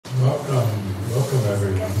Welcome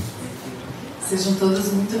everyone. Sejam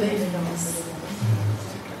todos muito bem-vindos.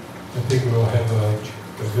 I think we'll have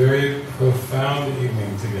a very profound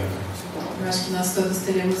evening together. Eu acho que nós todos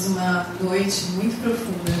teremos uma noite muito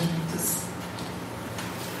profunda juntos.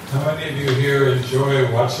 How many of you here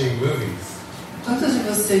enjoy watching movies? Quantos de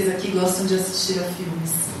vocês aqui gostam de assistir a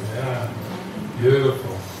filmes? Yeah,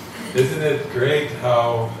 beautiful. Isn't it great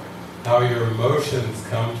how your emotions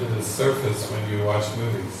come to the surface when you watch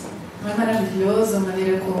movies? Não é maravilhoso a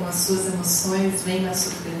maneira como as suas emoções vêm à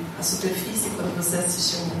superfície quando você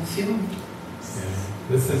assiste algum filme?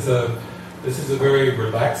 Yeah. This is a very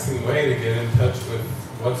relaxing way to get in touch with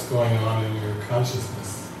what's going on in your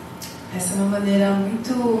consciousness. Essa é uma maneira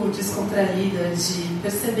muito descontraída de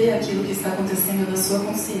perceber aquilo que está acontecendo na sua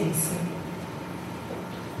consciência.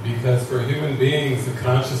 Because for human beings, the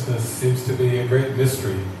consciousness seems to be a great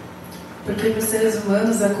mystery. Porque para os seres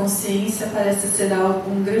humanos a consciência parece ser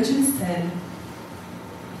um grande mistério.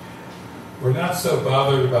 We're not so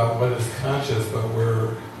bothered about what is conscious, but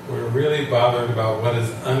we're really bothered about what is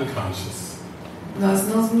unconscious. Nós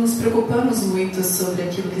não nos preocupamos muito sobre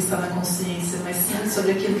aquilo que está na consciência, mas sim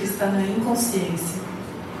sobre aquilo que está na inconsciência.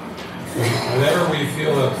 Whenever we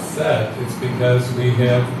feel upset, it's because we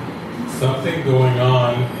have something going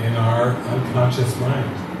on in our unconscious mind.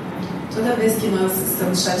 Toda vez que nós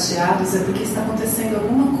estamos chateados é porque está acontecendo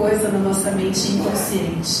alguma coisa na nossa mente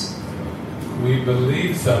inconsciente. We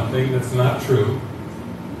believe something that's not true.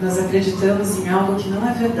 Nós acreditamos em algo que não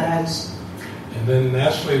é verdade. And then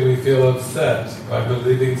naturally we feel upset by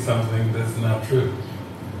believing something that's not true.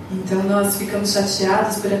 Então nós ficamos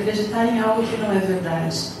chateados por acreditar em algo que não é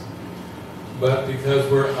verdade. But because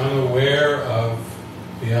we're unaware of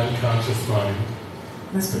the unconscious mind,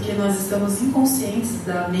 mas porque nós estamos inconscientes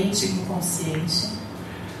da mente inconsciente,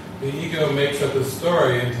 the ego makes up a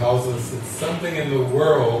story and tells us it's something in the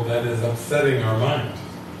world that is upsetting our mind.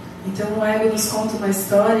 Então o ego nos conta uma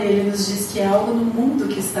história e ele nos diz que é algo no mundo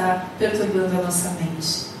que está perturbando a nossa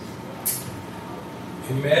mente.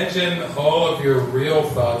 Imagine all of your real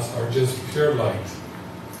thoughts are just pure light.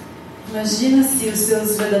 Imagina se os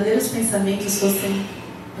seus verdadeiros pensamentos fossem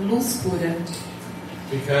luz pura.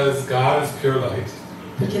 Because God is pure light.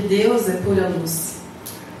 Porque Deus é pura luz.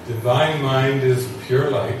 Divine mind is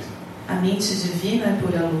pure light. A mente divina é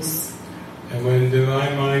pura luz. And when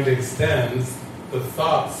divine mind extends, the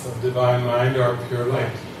thoughts of divine mind are pure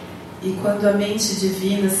light. E quando a mente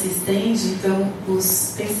divina se estende, então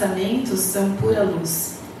os pensamentos são pura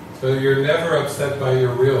luz. So you're never upset by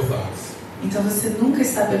your real thoughts. Então você nunca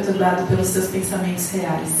está perturbado pelos seus pensamentos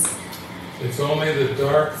reais. It's only the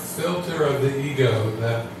dark filter of the ego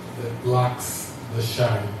that blocks the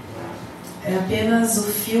shine. É apenas o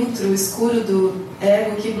filtro escuro do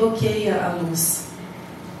ego que bloqueia a luz.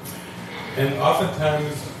 And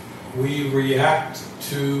oftentimes we react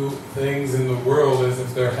to things in the world as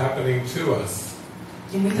if they're happening to us.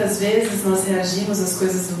 E muitas vezes nós reagimos às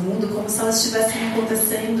coisas do mundo como se elas estivessem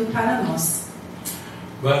acontecendo para nós.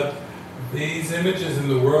 But these images in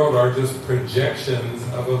the world are just projections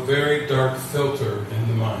of a very dark filter in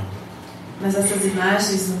the mind. Mas essas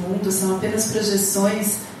imagens no mundo são apenas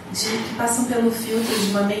projeções que passam pelo filtro de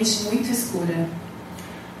uma mente muito escura.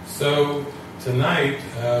 So tonight,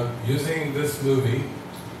 using this movie,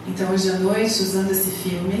 então hoje à noite, usando esse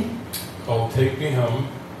filme, called Take Me Home,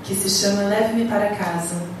 que se chama Leve-me para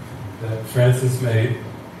Casa, that Frances made,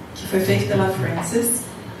 que foi feito pela Frances,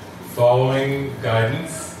 following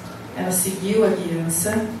guidance, ela seguiu a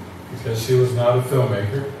guiança, because she was not a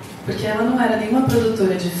filmmaker, porque ela não era nenhuma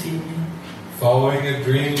produtora de filme. Following a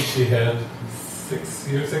dream she had 6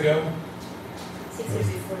 years ago?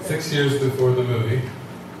 6 years before the movie.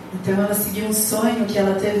 Então ela seguiu um sonho que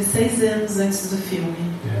ela teve 6 anos antes do filme.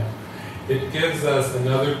 Yeah. It gives us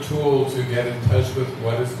another tool to get in touch with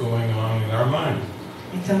what is going on in our mind.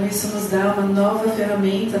 Então isso nos dá uma nova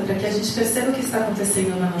ferramenta para que a gente perceba o que está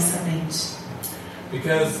acontecendo na nossa mente.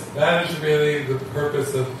 Because that is really the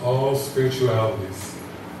purpose of all spiritualities.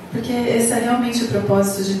 Porque esse é realmente o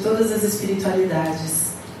propósito de todas as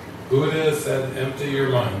espiritualidades. Buddha said, empty your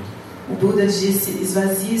mind. O Buda disse,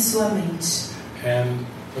 esvazie sua mente. And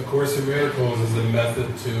A Course in Miracles is a method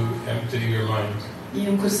to empty your mind. E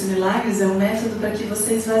um curso de milagres é um método para que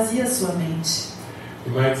você esvazie a sua mente.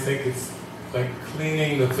 You might think it's like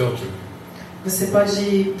cleaning the filter. Você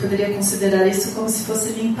poderia considerar isso como se fosse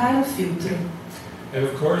limpar o filtro. And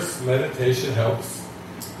of course, meditation helps.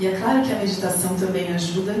 E é claro que a meditação também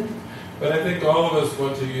ajuda. But I think all of us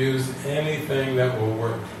want to use anything that will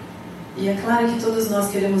work. E é claro que todos nós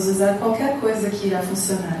queremos usar qualquer coisa que irá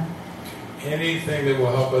funcionar. Anything that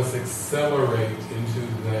will help us accelerate into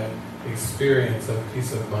that experience of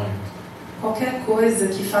peace of mind. qualquer coisa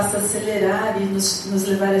que faça acelerar e nos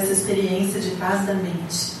levar a essa experiência de paz da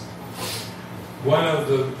mente. One of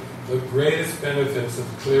the greatest benefits of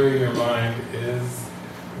clearing your mind is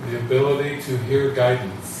the ability to hear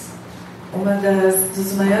guidance.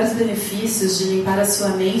 Dos maiores benefícios de limpar a sua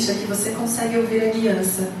mente é que você consegue ouvir a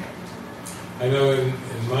guiança. I know in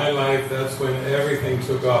my life that's when everything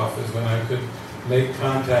took off, is when I could make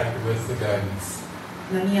contact with the guidance.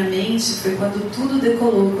 Na minha mente foi quando tudo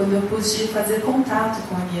decolou, quando eu pude fazer contato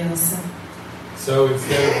com a guiança. So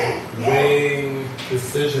instead of weighing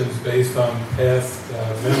decisions based on past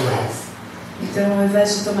memories, então, ao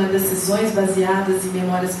invés de tomar decisões baseadas em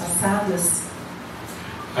memórias passadas,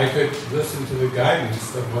 I could listen to the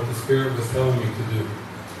guidance of what the Spirit was telling me to do.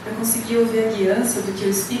 eu consegui ouvir a guiança do que o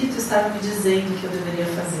Espírito estava me dizendo que eu deveria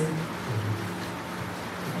fazer.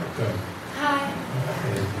 Okay. Hi.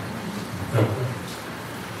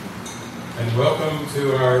 And welcome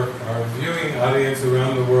to our viewing audience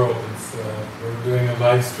around the world. We're doing a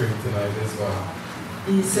live stream tonight as well.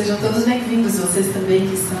 E sejam todos bem-vindos, vocês também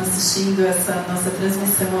que estão assistindo essa nossa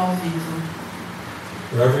transmissão ao vivo.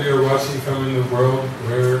 Wherever you're watching from in the world,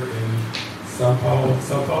 we're in São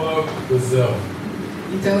Paulo, Brazil.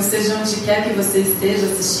 Então, seja onde quer que você esteja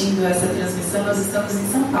assistindo essa transmissão, nós estamos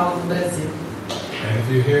em São Paulo, no Brasil. And if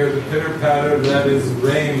you hear the pitter-patter, that is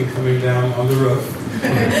rain coming down on the roof.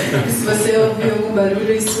 E se você ouvir algum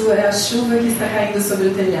barulho, isso é a chuva que está caindo sobre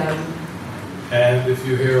o telhado. And if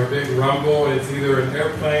you hear a big rumble, it's either an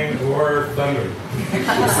airplane or thunder.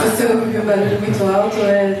 Se você ouvir um barulho muito alto,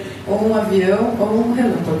 é ou um avião ou um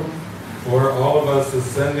relâmpago. Or all of us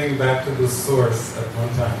ascending back to the source at one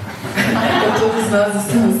time. Ou todos nós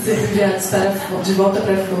estamos sendo enviados de volta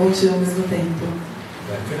para a fonte ao mesmo tempo.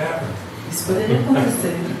 That could happen. Isso poderia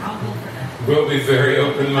acontecer. We'll be very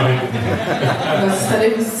open-minded. Nós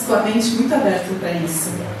estaremos com a mente muito aberta para isso.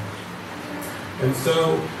 And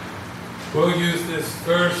so, we'll use this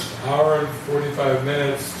first hour and 45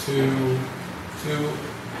 minutes to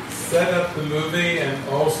set up the movie and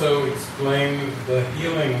also explain the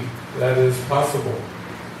healing that is possible.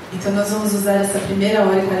 Então nós vamos usar essa primeira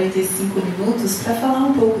hora e 45 minutos para falar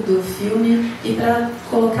um pouco do filme e para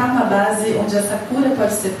colocar uma base onde essa cura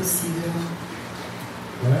pode ser possível.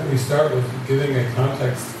 Why don't we start with giving a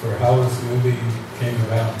context for how this movie came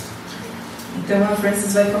about? Então a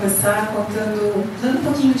Frances vai começar dando um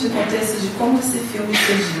pouquinho de contexto de como esse filme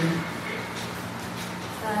surgiu.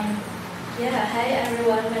 Hi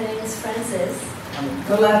everyone, my name is Frances.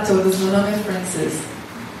 Olá a todos, meu nome é Frances.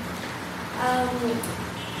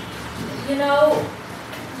 You know,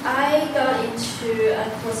 I got into A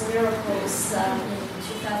Course in Miracles in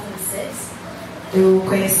 2006. Eu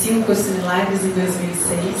conheci o Curso em Milagres em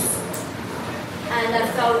 2006. And I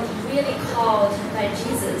felt really called by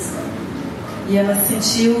Jesus. E ela se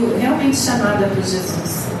sentiu realmente chamada por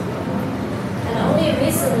Jesus. And only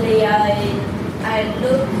recently I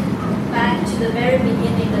look back to the very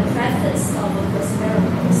beginning, the preface of A Course in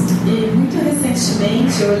Miracles. E muito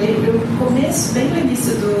recentemente eu olhei para o começo, bem no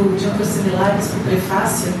início de um Curso em Milagres, para o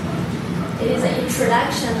prefácio. It is an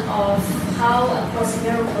introduction of how A Course in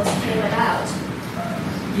Miracles came about.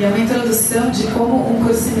 E é uma introdução de como um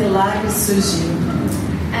Curso em Milagres surgiu.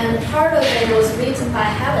 And part of it was written by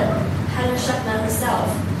Helen Schuckman herself.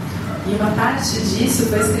 E uma parte disso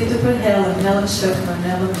foi escrita por Helen Schuckman,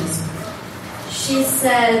 ela mesma. She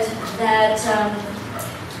said that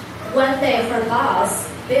one day her boss,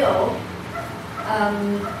 Bill,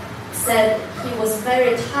 said he was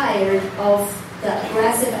very tired of the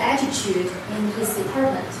aggressive attitude in his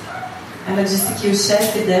department. Ela disse que o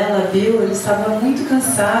chefe dela, Bill, ele estava muito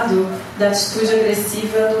cansado da atitude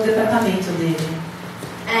agressiva no departamento dele.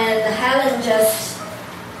 And Helen just,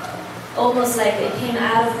 almost like it came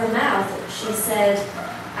out of her mouth, she said,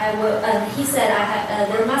 he said,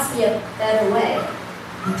 there must be a better way.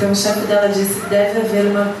 Então o chefe dela disse que deve haver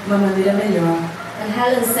uma maneira melhor. And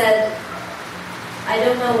Helen said, I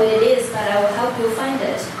don't know what it is, but I will help you find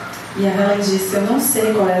it. E a Helen disse, eu não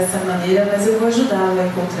sei qual é essa maneira, mas eu vou ajudá-la a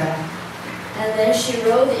encontrar. And then she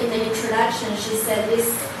wrote in the introduction, she said,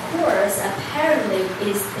 this course apparently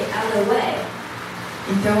is the other way.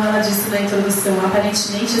 Então ela disse na introdução,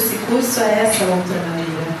 aparentemente esse curso é essa outra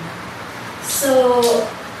maneira. So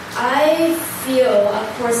I feel A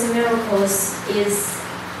Course in Miracles is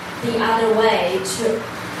the other way to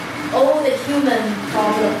all the human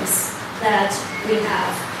problems that we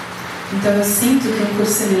have. Então eu sinto que um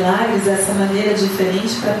Curso em Milagres é essa maneira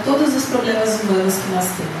diferente para todos os problemas humanos que nós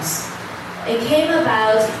temos. It came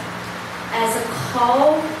about as a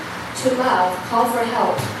call to love, call for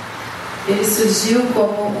help. Ele surgiu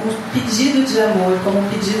como um pedido de amor, como um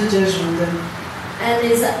pedido de ajuda. and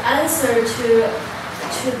is an answer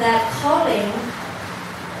to that calling,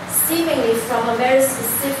 seemingly from a very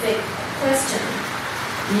specific question.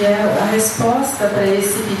 E é a resposta para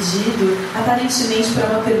esse pedido, aparentemente para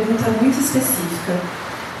uma pergunta muito específica.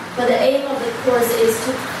 But the aim of the course is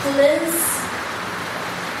to cleanse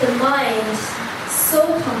the mind so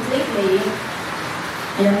completely.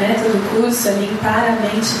 E a meta do curso é limpar a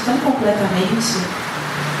mente tão completamente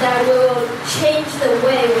that will change the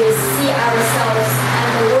way we see ourselves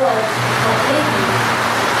and the world completely.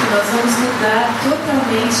 que nós vamos mudar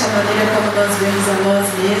totalmente a maneira como nós vemos a nós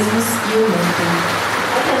mesmos e o mundo.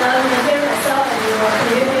 I cannot even hear myself anymore.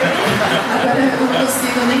 Can you hear me? Agora eu não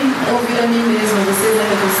consigo nem ouvir a mim mesma. Vocês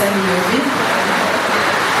ainda conseguem me ouvir?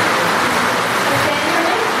 Can you hear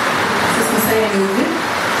me? Vocês conseguem me ouvir?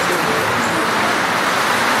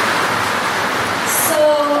 So,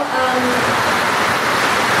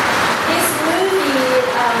 this movie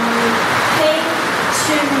came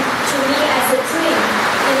to me as a dream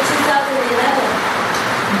in 2011.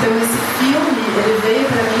 Então esse filme, ele veio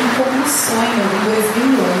para mim como um sonho em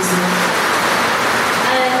 2011.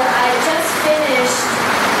 And I just finished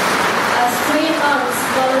a 3 months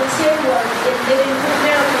volunteer work in Living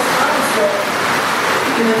Miracles Monastery.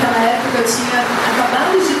 E naquela época eu tinha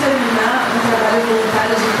acabado de terminar um trabalho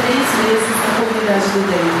voluntário de 3 meses na comunidade do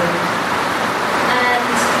David. And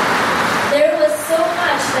there was so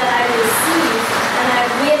much that I received, and I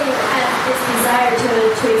really had this desire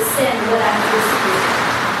to extend what I received.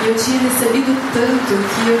 E eu tinha recebido tanto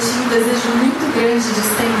que eu tinha um desejo muito grande de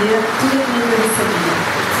estender tudo aquilo que eu recebia.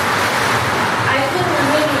 I couldn't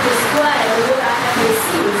really describe what I had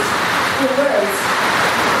received in words.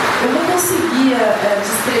 Eu não conseguia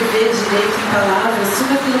descrever direito em palavras tudo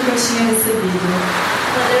aquilo que eu tinha recebido.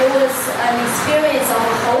 But there was an experience of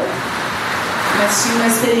hope. Mas tinha uma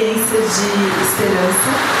experiência de esperança.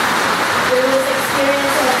 There was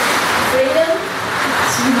experience of freedom.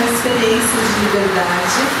 Tinha uma experiência de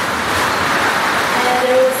liberdade. And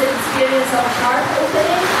there was an experience of heart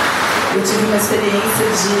opening. Eu tive uma experiência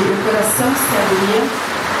de o coração se abria.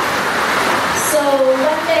 So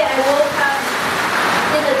one day I woke up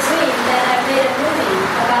in a dream that I made a movie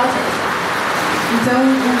about it. Então,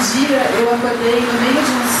 um dia eu acordei no meio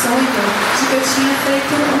de um sonho de que eu tinha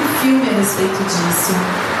feito um filme a respeito disso.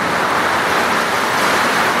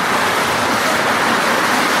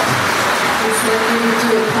 It's like we would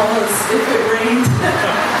do a pause if it rained.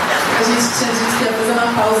 A gente tinha dito que ia fazer uma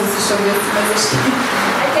pausa se chovesse, mas acho que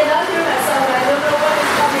I cannot hear myself. I don't know what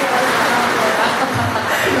is coming out of my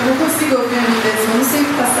mouth. eu não consigo ouvir a mim mesma. Eu não sei o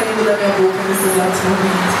que está saindo da minha boca nesses exatos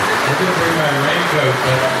momentos. I didn't bring my raincoat,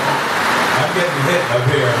 but I'm getting hit up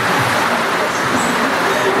here.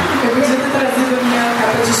 Eu podia ter trazido a minha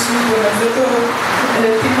capa de chuva, mas eu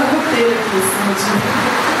tenho uma goteira aqui em cima de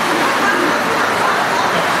mim.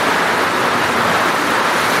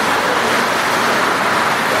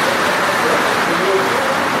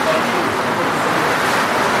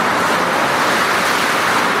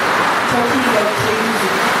 Talking about crazy.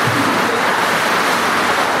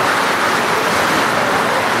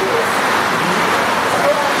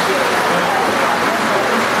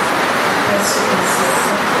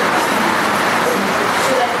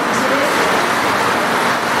 Should I continue?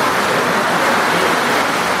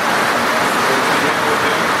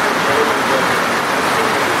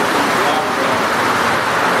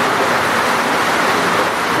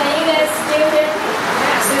 Can you guys still hear me?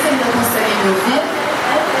 Vocês ainda conseguem me ouvir?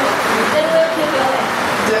 Okay. Then we'll keep going.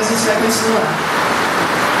 Então a gente vai continuar.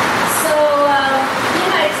 So, in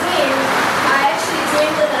my dream, I actually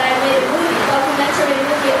dreamed that I made a documentary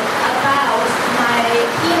movie about my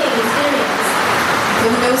healing experience. Então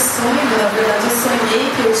no meu sonho, na verdade, eu sonhei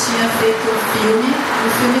que eu tinha feito um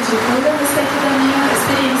filme de cura a respeito da minha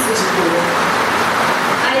experiência de cura.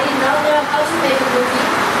 I did not know how to make a movie,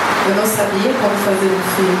 Eu não sabia como fazer um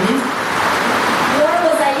filme nor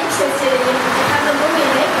was I interested in becoming a movie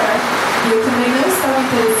maker, e eu também não estava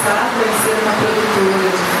interessada em ser uma produtora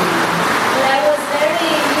de filme. but I was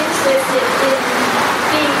very interested in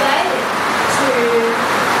being guided to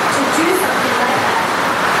do something like that.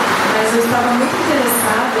 Mas eu estava muito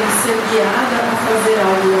interessada em ser guiada a fazer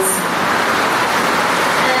algo assim.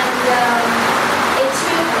 And it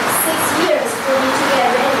took 6 years for me to get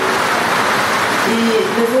ready. E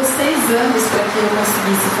levou 6 anos para que eu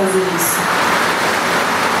conseguisse fazer isso.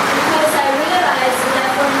 Because I realized that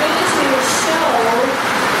for me to show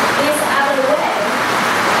this other way,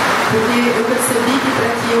 Porque eu percebi que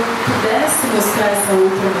para que eu pudesse mostrar essa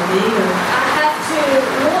outra maneira, I have to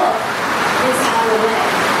walk this other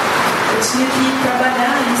way. eu tinha que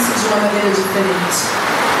trabalhar isso de uma maneira diferente.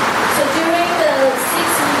 So during the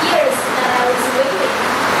 6 years that I was waiting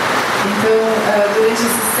Então, durante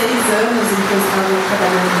esses 6 anos em que eu estava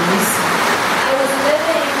trabalhando nisso, I was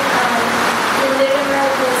living in Living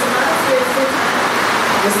Miracles Monastery full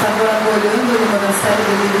time. eu estava morando no monastério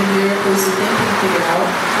do Living Miracles o tempo integral.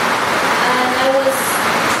 And I was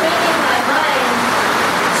training my mind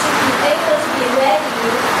to be able to be ready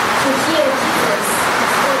to hear Jesus'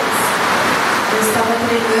 voice. Eu estava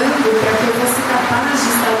treinando para que eu fosse capaz de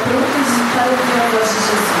estar pronta para ouvir a voz de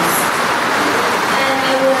Jesus. And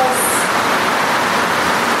I was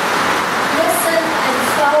listen and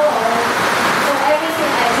follow for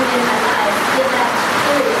everything I do in my life in that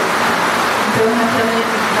period. Então,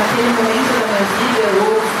 naquele momento da minha vida, eu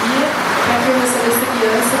ouvia para que eu recebesse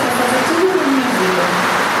guiança para fazer tudo na minha vida.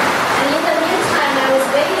 And in the meantime, I was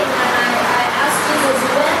waiting and I asked Jesus,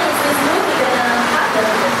 when is this movie gonna happen?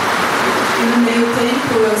 E no meio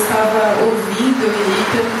tempo, eu estava ouvindo e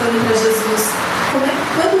perguntando para Jesus,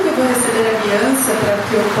 quando que eu vou receber a guiança para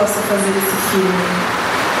que eu possa fazer esse filme?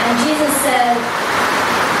 And Jesus said,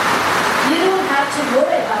 you don't have to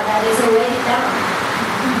worry about that, it's already done.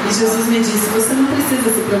 E Jesus me disse, você não precisa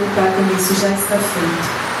se preocupar com isso, já está feito.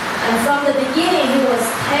 And from the beginning, he was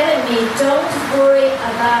telling me, don't worry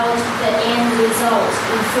about the end result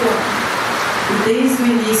in full. E desde o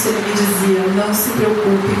início ele me dizia, não se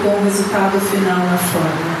preocupe com o resultado final na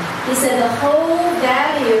forma. He said the whole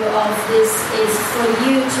value of this is for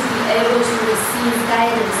you to be able to receive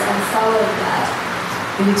guidance and follow that.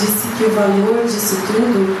 Ele disse que o valor disso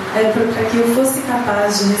tudo era para que eu fosse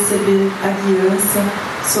capaz de receber a guiança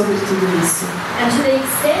sobre tudo isso. And to the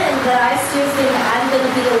extent that I still think I'm going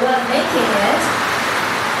to be the one making it,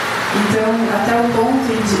 então, até o ponto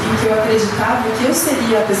em que eu acreditava que eu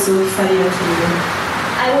seria a pessoa que faria aquilo.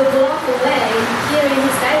 I would walk away hearing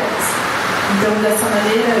his guidance. Então, dessa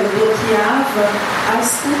maneira, eu bloqueava a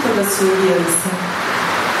escuta da sua guiança.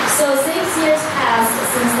 So 6 years passed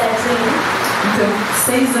since that dream. Então,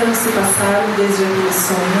 6 anos se passaram desde aquele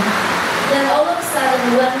sonho. Then all of a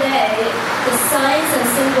sudden, one day, the signs and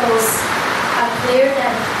symbols are clear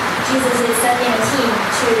that Jesus is sending a team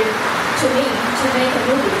to me to make a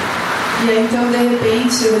movie. E aí, então, de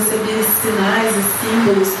repente, eu recebi sinais e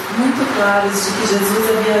símbolos muito claros de que Jesus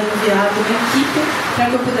havia enviado uma equipe para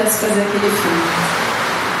que eu pudesse fazer aquele filme.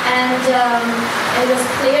 And it was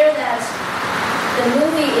clear that the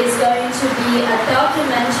movie is going to be a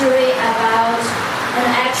documentary about an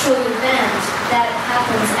actual event that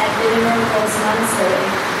happens at Living Miracles Monastery.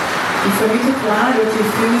 E foi muito claro que o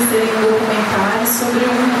filme seria um documentário sobre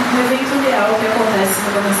um evento real que acontece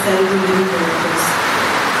no monastério do Living Miracles.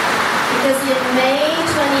 Because in May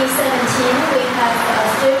 2017 we have a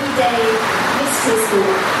 30-day mystery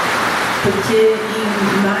school. Porque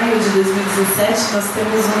em maio de 2017 nós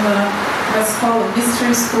temos uma escola,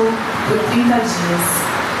 Mystery School, por 30 dias.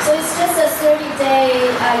 So it's just a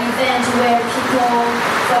 30-day event where people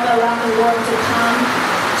from around the world to come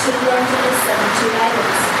to learn to listen to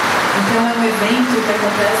guidance. Então é um evento que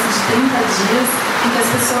acontece de 30 dias em que as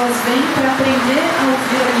pessoas vêm para aprender a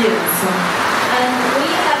ouvir a guiança. And we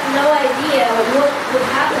have no idea what would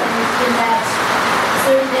happen in that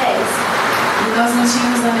 30 days. E nós não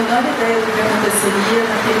tínhamos a menor ideia do que aconteceria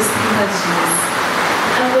naqueles 30 dias.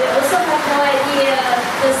 And we also have no idea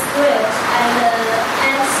the script and the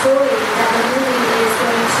end story that the movie is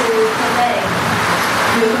going to convey.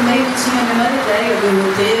 E eu também não tinha a menor ideia do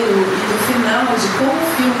roteiro e do final de como o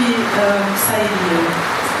filme sairia.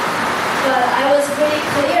 But I was really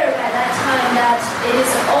clear by that time that it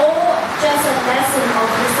is all just a lesson of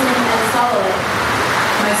listening and following.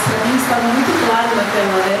 Mas para mim estava muito claro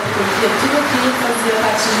naquela época que tudo aquilo fazia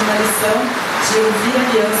parte de uma lição de ouvir a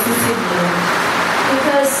guiança e seguir.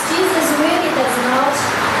 Because Jesus really does not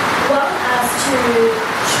want us to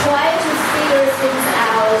try to figure things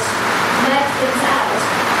out, map things out.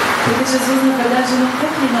 Porque Jesus, na verdade, não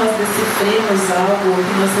quer que nós decifremos algo ou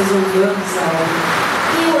que nós resolvamos algo.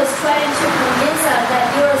 He was trying to convince us that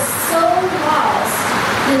you are so lost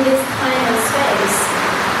in this kind of space.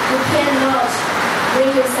 You cannot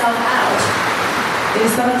bring yourself out. Ele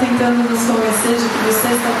estava tentando nos convencer de que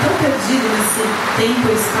você está tão perdido nesse tempo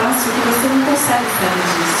e espaço que você não consegue sair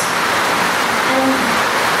disso. And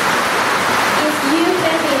if you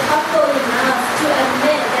can be humble enough to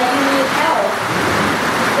admit that you need help,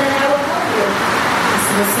 then I will help you.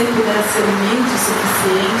 Se você puder ser humilde o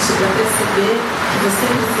suficiente para perceber que você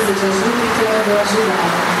precisa de ajuda, então eu vou ajudar.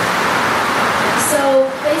 So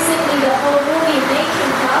basically the whole movie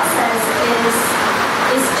making process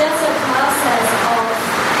is just a process of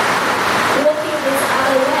walking this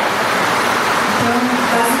other way. Então,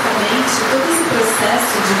 basicamente, todo esse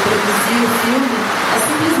processo de produzir o filme é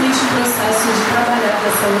simplesmente um processo de trabalhar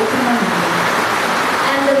dessa outra maneira.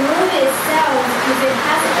 And the movie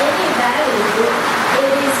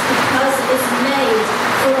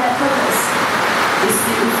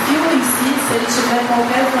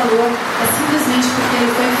qualquer valor, é simplesmente porque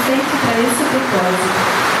ele foi feito para esse propósito.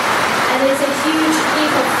 And it's a huge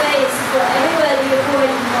leap of faith for everybody who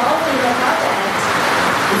are involved in the project.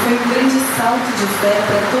 E foi um grande salto de fé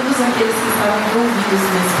para todos aqueles que estavam envolvidos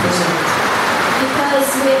nesse projeto. Because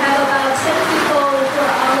we have about 10 people who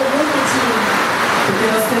are on the movie team. Porque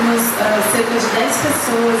nós temos cerca de 10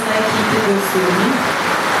 pessoas na equipe do filme.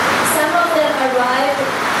 Some of them arrived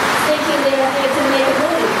thinking they are here to make a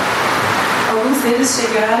movie. Alguns deles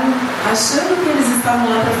chegaram achando que eles estavam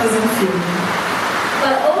lá para fazer um filme.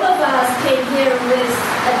 But all of us came here with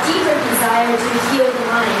a deeper desire to heal the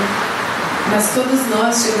mind. Mas todos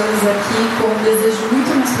nós chegamos aqui com um desejo muito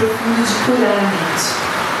mais profundo de curar a mente.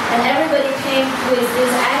 And everybody came with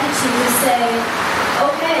this attitude to say,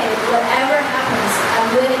 okay, whatever happens, I'm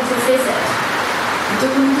willing to face it. E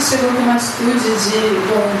todo mundo chegou com uma atitude de,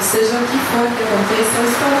 bom, seja o que for que aconteça, eu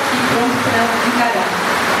estou aqui pronto para encarar.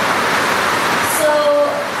 So,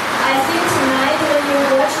 I think tonight when you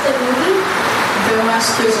watch the movie, então eu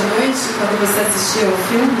acho que hoje à noite, quando você assistir ao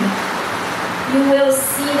filme, you will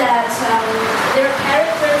see that there are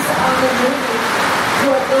characters on the movie who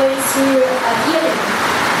are going through a healing.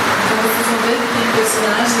 então vocês vão ver que tem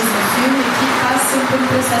personagens no filme que passam por um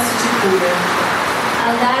processo de cura.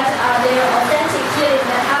 And that their authentic healing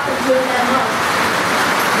that happened during that month.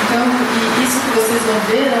 Então, e isso que vocês vão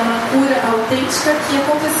ver é uma cura autêntica que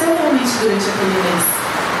aconteceu realmente durante aquele mês.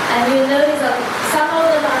 And you notice that some of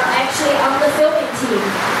them are actually on the filming team.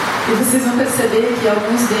 E vocês vão perceber que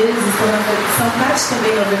alguns deles são parte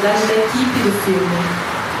também, na verdade, da equipe do filme.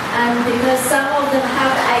 And because some of them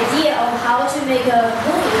have the idea of how to make a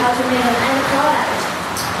movie, how to make an end product.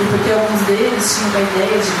 E porque alguns deles tinham uma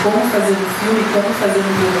ideia de como fazer um filme, como fazer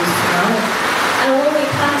um produto final. And when we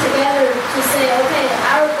come together to say, okay,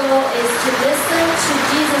 our goal is to listen to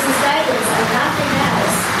Jesus' guidance and nothing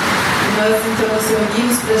else. E nós então nos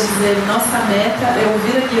reunimos para dizer, nossa meta é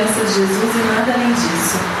ouvir a guiança de Jesus e nada além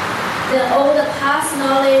disso. Then all the past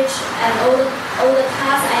knowledge and all the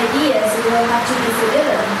past ideas will have to be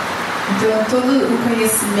forgiven. Então todo o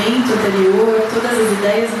conhecimento anterior, todas as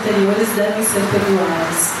ideias anteriores devem ser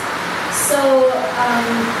perdoadas. So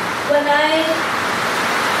when I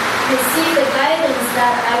received the guidance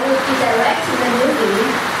that I would be directing the movie,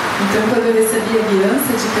 então quando eu recebi a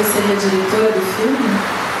guiança de que eu seria diretora do filme,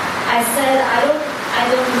 I said I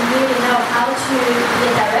don't really know how to be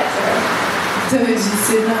a director. então eu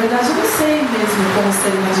disse, na verdade eu não sei mesmo como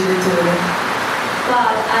ser uma diretora.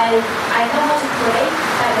 But I know how to pray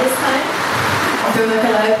at this time. Então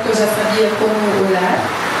naquela época eu já sabia como orar.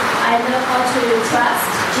 I know how to trust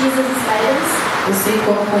Jesus' guidance. Eu sei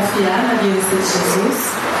como confiar na guiança de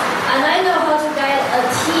Jesus. And I know how to guide a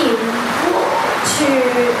team to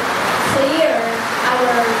clear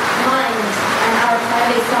our mind and our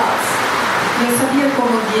private thoughts. Eu sabia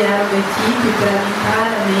como guiar uma equipe para limpar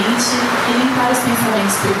a mente e limpar os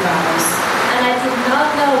pensamentos privados. And I did not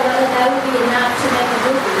know whether that would be enough to make a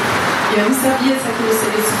movie. E eu não sabia se aquilo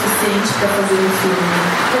seria suficiente para fazer um filme.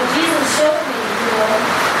 But Jesus showed me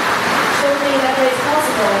that it's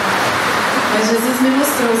possible. Mas Jesus me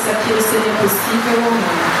mostrou se aquilo seria possível ou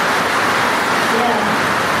não. Yeah.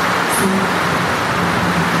 Sim.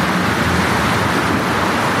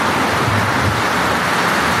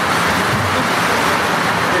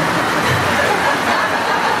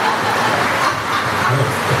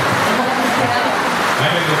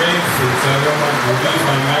 I'm in the rain suit, so I don't want to lose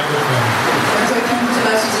my microphone. Eu estou aqui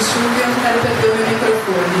debaixo de chuva e eu não quero perder o meu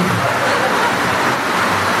microfone.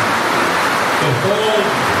 The whole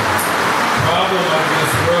problem of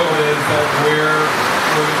this world is that we're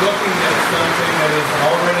looking at something that is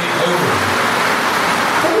already over.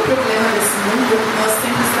 Todo o problema desse mundo é que nós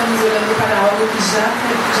sempre estamos olhando para algo que já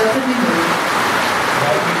terminou.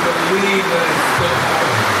 But we believe that it's still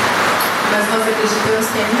happening. Mas nós acreditamos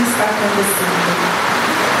que ainda está acontecendo.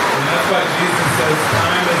 And that's why Jesus says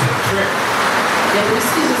time is a trick. E é por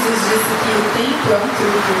isso que Jesus disse que o tempo é um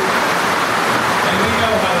truque. And we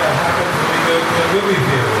know how that happens when we go to a movie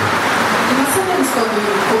theater. E nós sabemos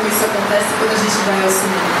como isso acontece quando a gente vai ao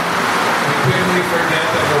cinema. We quickly forget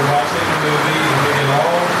that we're watching a movie and we get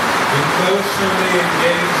all emotionally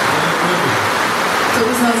engaged in the movie.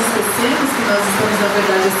 Todos nós esquecemos que nós estamos, na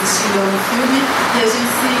verdade, assistindo a um filme e a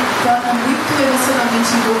gente se torna muito emocionalmente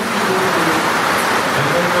envolvido no filme. And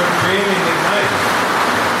when we're dreaming at night,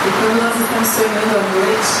 E quando nós estamos sonhando à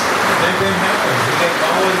noite, same thing happens. We get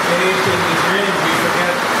all engaged in the dream, we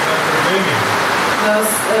forget that we're dreaming. nós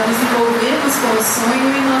nos envolvemos com o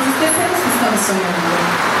sonho e nós esquecemos que estamos sonhando.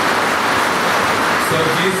 So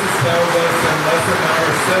Jesus tells us in lesson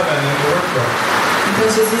number 7 in the workbook. Então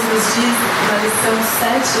Jesus nos diz na lição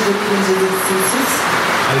 7 do livro de exercícios: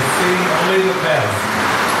 I see only the past.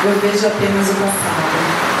 eu vejo apenas o passado.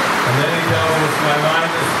 And then he tells us my mind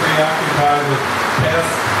is preoccupied with past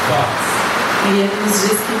thoughts. E ele nos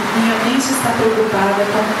diz que minha mente está preocupada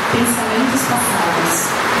com pensamentos passados.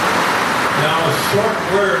 Now a short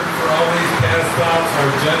word for all these past thoughts are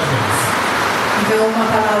judgments. Então uma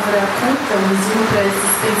palavra curta, um resumo para esses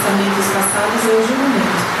pensamentos passados é o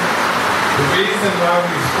julgamento. The reason why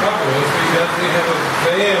we struggle is because we have a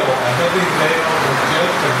veil, a heavy veil of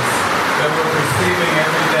judgments that we're receiving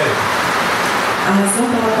every day. A razão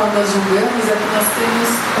pela qual nós julgamos é que nós temos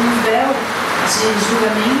um véu de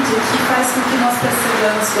julgamento que faz com que nós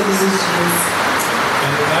percebamos todos os dias.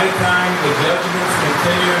 And at night time, the judgments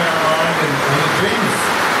continue in our mind and the dreams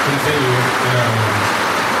continue in our mind.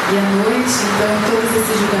 E à noite, então, todos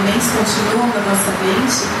esses julgamentos continuam na nossa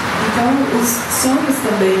mente, então os sonhos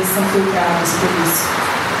também são filtrados por isso.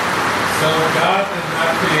 So God did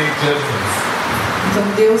not create judgments. Então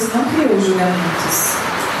Deus não criou julgamentos.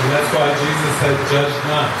 And that's why Jesus said, judge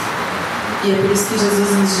not. E é por isso que Jesus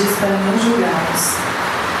nos diz para não julgarmos.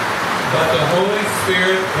 But the Holy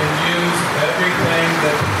Spirit can use everything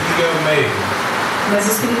that the ego made. Mas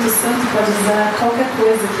o Espírito Santo pode usar qualquer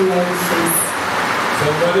coisa que o ego fez. So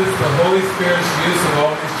what is the Holy Spirit's use of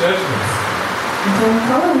all these judgments? Então,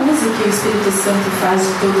 qual é o uso que o Espírito Santo faz de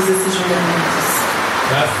todos esses julgamentos?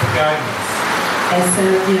 That's the guidance. Essa é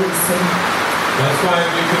a guiança. That's why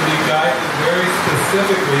we can be guided very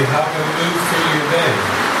specifically how to move through your day.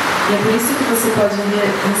 E é por isso que você pode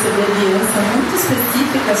receber guiança muito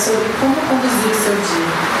específica sobre como conduzir o seu dia.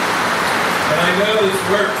 And I know this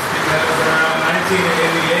works because around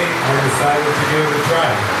 1988 I decided to give it a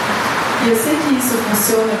try. E eu sei que isso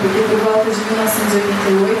funciona porque por volta de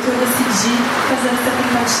 1988 eu decidi fazer essa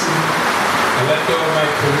tentativa. I let go of my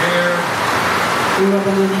career. Eu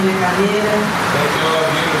abandonei minha carreira. Let go of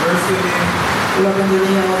university. Eu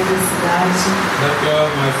abandonei a universidade. Let go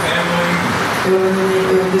of my family.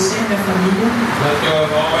 Eu deixei minha família. Let go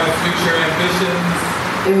of all my future ambitions.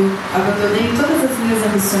 Eu abandonei todas as minhas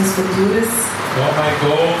ambições futuras. All my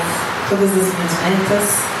goals. Todas as minhas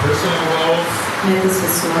metas. Personal goals. Metas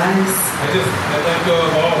pessoais. I let go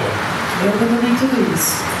of all of it. Eu abandonei tudo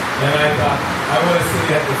isso. And I thought, I want to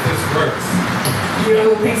see if this works. E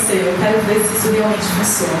eu pensei, eu quero ver se isso realmente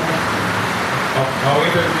funciona. I'll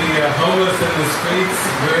either be homeless in the streets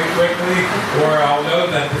very quickly, or I'll know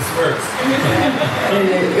that this works.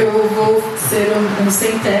 Eu vou ser um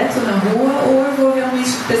sem teto na rua, ou eu vou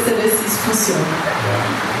realmente perceber se isso funciona.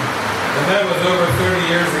 Yeah. And that was over 30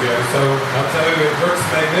 years ago, so I'll tell you, it works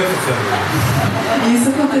magnificently. Isso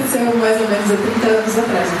aconteceu mais ou menos há 30 anos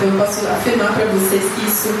atrás, então eu posso afirmar para vocês que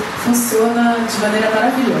isso funciona de maneira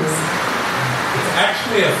maravilhosa. It's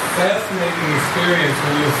actually a fascinating experience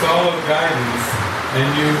when you follow guidance and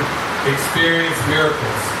you experience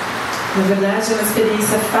miracles. Na verdade, é uma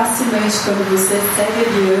experiência fascinante quando você segue a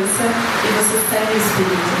aliança e você segue o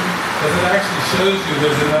Espírito. Because it actually shows you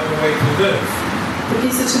there's another way to live. Porque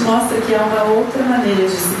isso te mostra que há uma outra maneira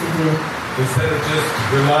de se viver. Instead of just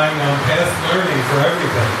relying on past learning for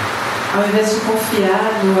everything. Ao invés de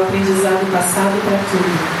confiar no aprendizado passado para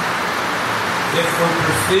tudo. If we're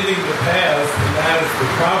perceiving the past and that is the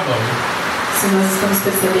problem, se nós estamos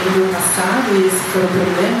percebendo o passado e esse for o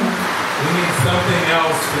problema, we need something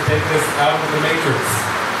else to take us out of the matrix.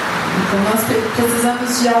 Então nós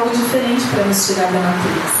precisamos de algo diferente para nos tirar da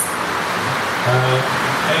matriz.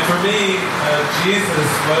 And for me, Jesus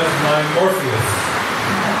was my Morpheus.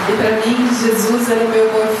 E para mim, Jesus era o meu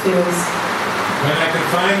Morpheus. When I could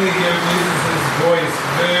finally hear Jesus' voice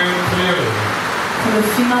very clearly. Quando eu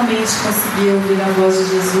finalmente consegui ouvir a voz de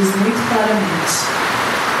Jesus muito claramente.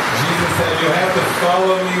 Jesus said, "You have to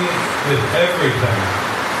follow me with everything."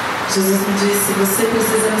 Jesus me disse, você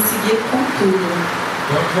precisa me seguir com tudo.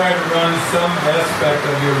 Don't try to run some aspect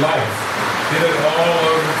of your life. Give it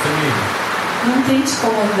all over to me. Não tente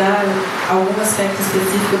comandar algum aspecto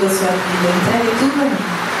específico da sua vida. Entregue tudo a mim.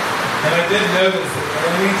 And I did notice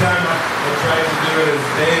that any time I tried to do it as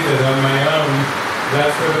David on my own,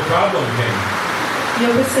 that's where the problem came. E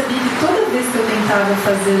eu percebi que toda vez que eu tentava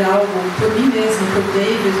fazer algo por mim mesmo, por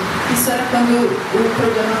David, isso era quando o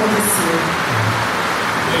problema acontecia.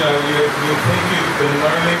 You know, you think you've been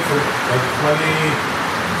learning for like 27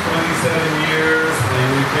 years and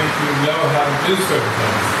you think you know how to do certain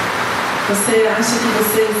things. Você acha que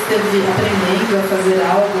você esteve aprendendo a fazer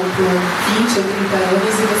algo por 20 ou 30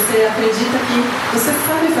 anos e você acredita que você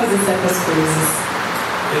sabe fazer certas coisas.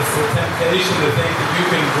 It's a temptation to think that you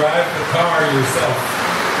can drive the car yourself.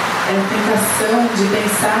 É a tentação de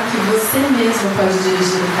pensar que você mesmo pode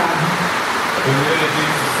dirigir o carro. when really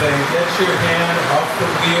Jesus is saying, get your hand off the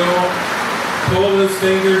wheel, pull his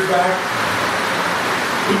fingers back.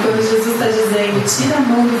 E quando Jesus está dizendo, tira a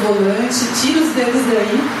mão do volante, tira os dedos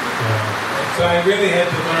daí. So I really had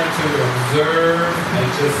to learn to observe and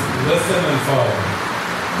just listen and follow.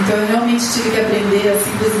 Então eu realmente tive que aprender a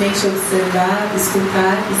simplesmente observar,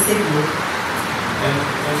 escutar e seguir. And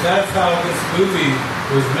that's how this movie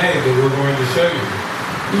was made that we're going to show you.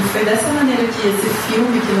 E foi dessa maneira que esse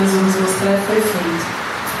filme que nós vamos mostrar foi feito.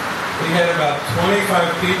 We had about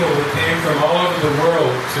 25 people that came from all over the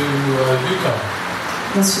world to Utah.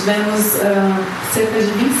 Nós tivemos cerca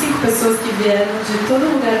de 25 pessoas que vieram de todo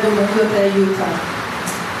lugar do mundo até Utah.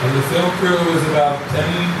 And the film crew was about 10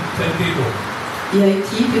 people. E a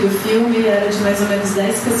equipe do filme era de mais ou menos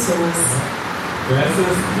 10 pessoas.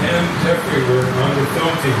 Frances and Jeffrey were on the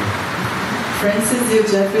film team. Frances e o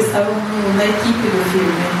Jeffrey estavam na equipe do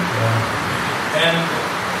filme. And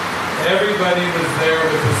everybody was there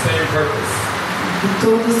with the same purpose. E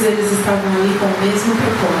todos eles estavam ali com o mesmo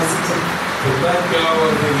propósito. To let go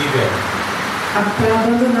of the ego. Para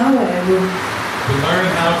abandonar o ego. To learn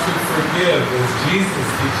how to forgive as Jesus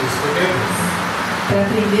teaches forgiveness. Para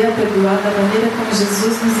aprender a perdoar da maneira como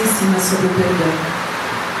Jesus nos ensina sobre o perdão.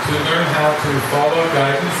 To learn how to follow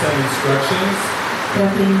guidance and instructions. Para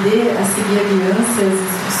aprender a seguir a guiança e as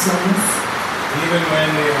instruções. Even when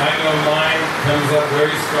the I know mind comes up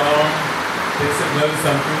very strong, thinks it knows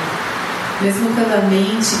something. Mesmo quando a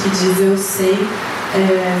mente que diz eu sei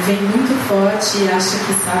vem muito forte e acha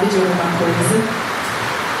que sabe de alguma coisa.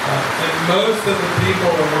 And most of the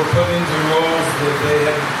people were put into roles that they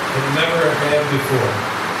had never had before.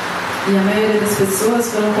 E a maioria das pessoas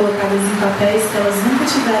foram colocadas em papéis que elas nunca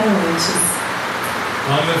tiveram antes.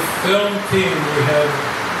 On the film team, we had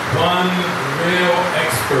one real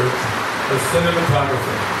expert, a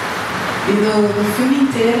cinematographer. E no filme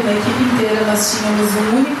inteiro, na equipe inteira, nós tínhamos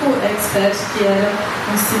um único expert que era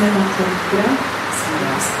um cinematográfico.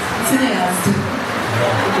 Cineasta.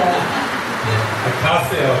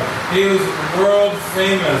 Cosker. He was world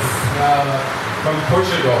famous from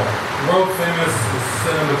Portugal. World famous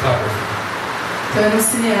cinematographer. Então era um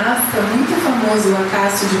cineasta muito famoso, o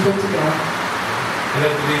Acácio de Portugal. And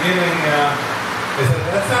at the beginning, I said,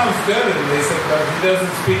 that sounds good. And they said, but he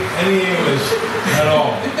doesn't speak any English at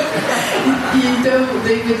all. E então o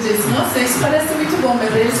David disse, nossa, isso parece muito bom,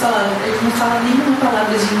 mas eles falaram, ele não fala nenhuma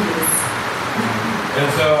palavra de inglês. And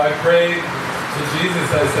so I prayed to Jesus.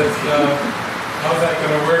 I said, how's that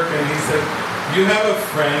going to work? And he said, you have a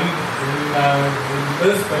friend in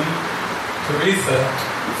Lisbon, Teresa.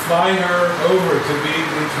 Fly her over to be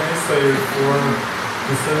the translator for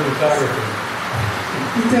the cinematographer.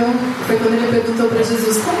 Então, foi quando ele perguntou para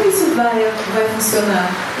Jesus, como isso vai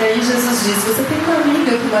funcionar? E aí Jesus disse, você tem uma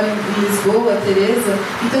amiga que mora em Lisboa, a Teresa,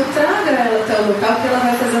 então traga ela até o local que ela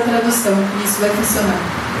vai fazer a tradução, e isso vai funcionar.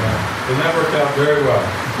 It worked out very well.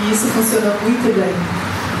 E isso funcionou muito bem.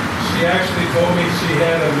 She actually told me she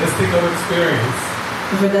had a mystical experience.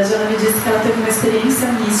 Na verdade, ela me disse que ela teve uma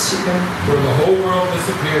experiência mística, where the whole world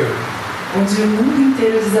disappeared. Onde o mundo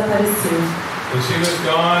inteiro desapareceu. And she was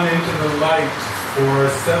gone into the light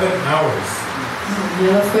for 7 hours. E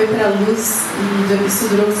ela foi para a luz e isso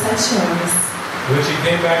durou 7 horas. When she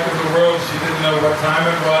came back to the world, she didn't know what time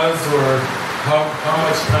it was or how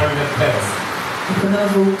much time had passed. E quando ela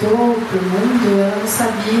voltou para o mundo, ela não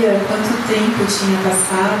sabia quanto tempo tinha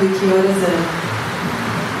passado e que horas eram.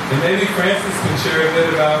 And maybe Frances can share a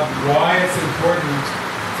bit about why it's important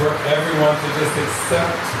for everyone to just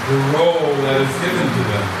accept the role that is given to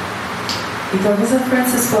them. E talvez a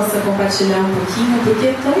Frances possa compartilhar um pouquinho porque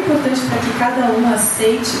é tão importante para que cada um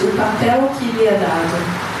aceite o papel que lhe é dado.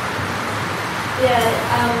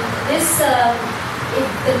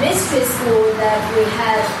 The mystery school that we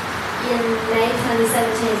had in May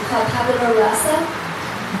 2017 is called Tabula Rasa.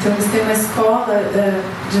 Então eles têm uma escola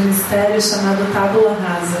de mistério chamada Tabula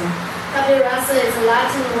Rasa. Tabula Rasa is a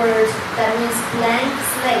Latin word that means blank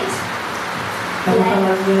slate. É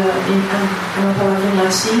uma palavra em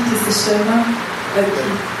latim que se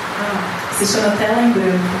chama tela em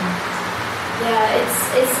branco. Yeah,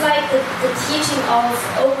 it's like the teaching of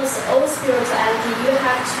almost all spirituality. You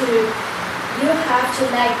have to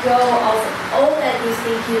let go of all that you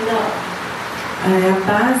think you know. É a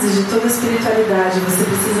base de toda a espiritualidade. Você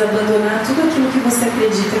precisa abandonar tudo aquilo que você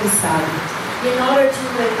acredita que sabe. In order to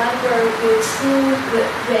remember your true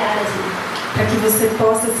reality. Para que você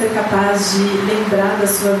possa ser capaz de lembrar da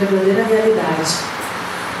sua verdadeira realidade.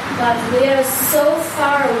 But we are so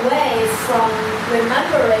far away from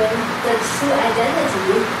remembering the true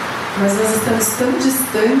identity. Mas nós estamos tão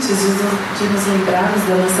distantes de nos lembrarmos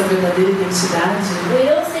da nossa verdadeira identidade. We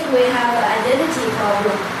don't think we have an identity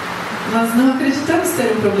problem Nós não acreditamos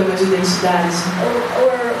ter um problema de identidade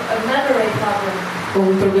or a memory problem. ou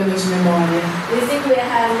um problema de memória. We think we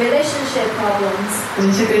have relationship problems, A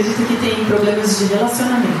gente acredita que tem problemas de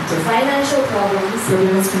relacionamento, financial problems,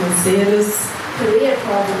 problemas financeiros, career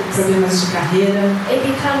problems. problemas de carreira. It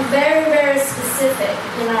becomes very, very specific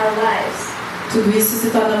in our lives. Tudo isso se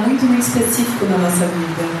torna muito, muito específico na nossa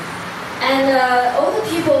vida. And all the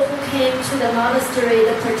people who came to the monastery,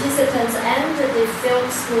 the participants and the film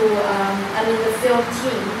school, the film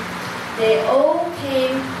team, they all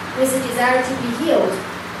came with a desire to be healed.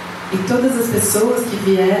 E todas as pessoas que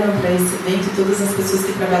vieram para esse evento, todas as pessoas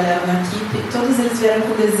que trabalharam na equipe, todos eles vieram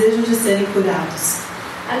com o desejo de serem curados.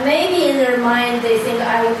 And maybe in their mind they think,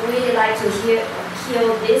 I would really like to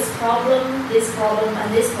heal this problem,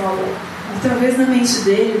 and this problem. E talvez na mente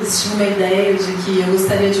deles tinha uma ideia de que eu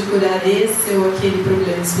gostaria de curar esse ou aquele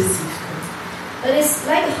problema específico. But it's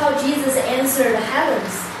like how Jesus answered the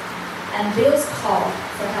heavens and Bill's call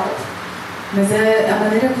for help. Mas é a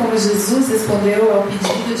maneira como Jesus respondeu ao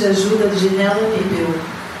pedido de ajuda de Helen e Bill.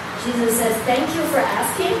 Jesus says, thank you for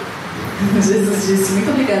asking. Jesus disse, muito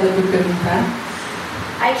obrigada por perguntar.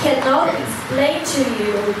 I cannot explain to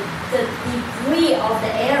you the degree of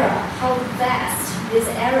the error, how vast this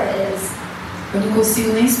error is. Eu não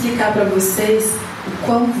consigo nem explicar para vocês o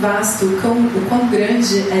quão vasto, o quão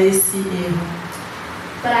grande é esse erro.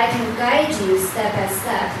 But I can guide you step by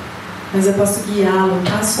step. Mas eu posso guiá-lo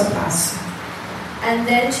passo a passo. And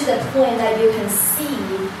then to the point that you can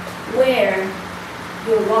see where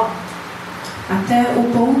you're wrong. Até o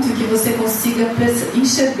ponto que você consiga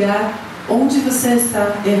enxergar onde você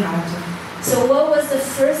está errado. So what was the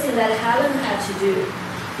first thing that Helen had to do?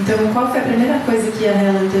 Então, qual foi a primeira coisa que a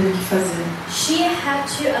Helen teve que fazer? She had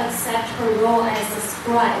to accept her role as the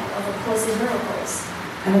scribe of A Course in Miracles.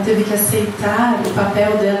 Ela teve que aceitar o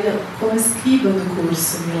papel dela como escriba do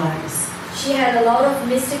curso Milagres. She had a lot of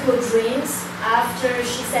mystical dreams after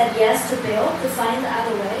she said yes to Bill to find the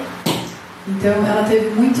other way. Então, ela teve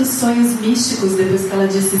muitos sonhos místicos depois que ela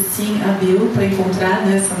disse sim a Bill para encontrar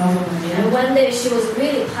essa nova maneira. And one day she was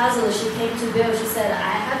really puzzled. She came to Bill. She said,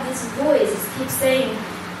 I have this voice. It keeps saying,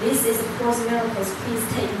 this is A Course in Miracles. Please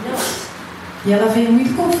take note. E ela veio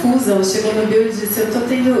muito confusa. Ela chegou no Bill e disse, eu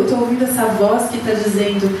tô ouvindo essa voz que está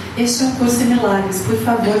dizendo, este é um curso em milagres, por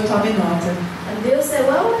favor, tome nota. And Bill said,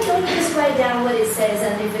 well, why don't you just write down what it says,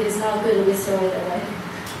 and if it is not good, we throw it away.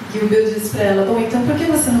 E o Bill disse para ela, bom, então por que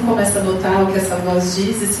você não começa a notar o que essa voz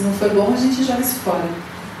diz, e se não for bom, a gente joga isso fora.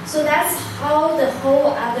 So that's how the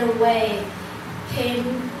whole other way came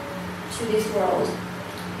to this world.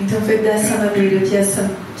 Então foi dessa maneira que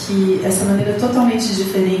essa maneira totalmente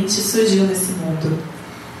diferente surgiu nesse mundo.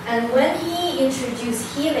 And when he introduced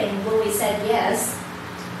healing, when we said yes,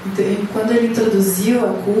 Então, quando ele introduziu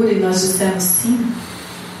a cura e nós dissemos sim,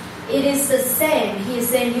 it is the same. He is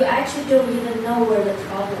saying you actually don't even know where the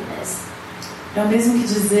problem is. é o mesmo que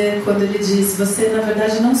dizer quando ele diz, você na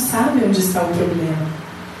verdade não sabe onde está o problema.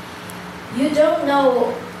 You don't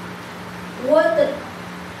know what the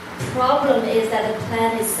problem is that the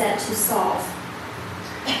plan is set to solve.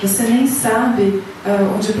 Você nem sabe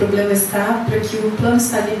onde o problema está, para que o plano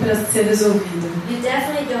está ali para ser resolvido. You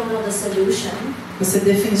definitely don't know the solution. Você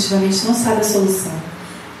definitivamente não sabe a solução.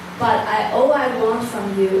 But all I want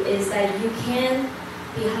from you is that you can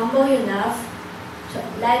be humble enough to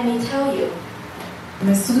let me tell you.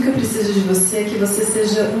 Mas tudo que eu preciso de você é que você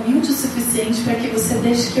seja humilde o suficiente para que você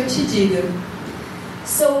deixe que eu te diga.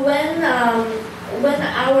 So when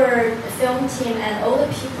our film team and all the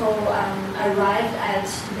people arrived at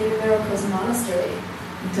the Miracles Monastery,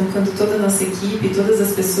 Então, quando toda a nossa equipe, todas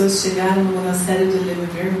as pessoas chegaram no monastério do Living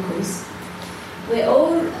Miracles, we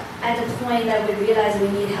all at the point that we realized we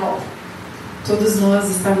need help. todos nós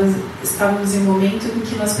estávamos em um momento em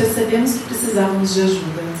que nós percebemos que precisávamos de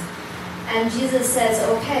ajuda. And Jesus says,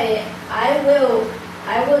 "Okay, I will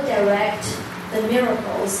direct the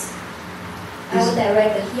miracles. I will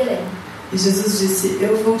direct the healing." E Jesus disse,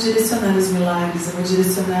 eu vou direcionar os milagres, eu vou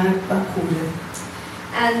direcionar a cura.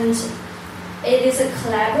 And it is a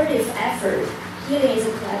collaborative effort. Healing is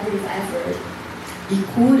a collaborative effort. E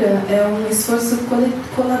cura é um esforço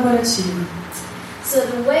colaborativo. So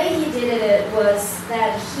the way he did it was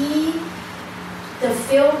that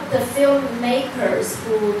the filmmakers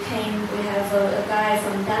who came, we have a guy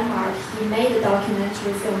from Denmark, he made a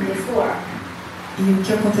documentary film before. E o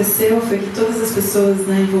que aconteceu foi que todas as pessoas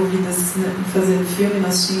envolvidas em fazer o filme,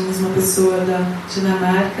 nós tínhamos uma pessoa da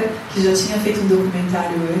Dinamarca que já tinha feito um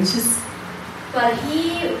documentário antes. But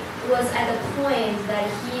he was at a point that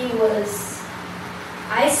he was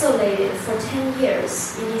isolated for 10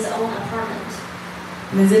 years in his own apartment.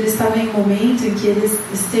 Mas ele estava em um momento em que ele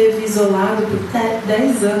esteve isolado por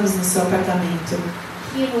 10 anos no seu apartamento.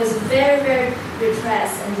 He was very, very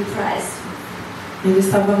depressed. Ele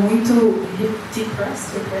estava muito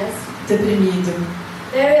deprimido.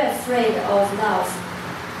 Very afraid of love.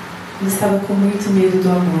 Ele estava com muito medo do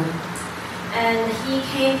amor. And he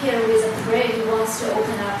came here with a prayer. He wants to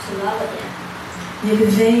open up to love again. E ele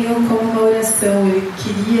veio com uma oração. Ele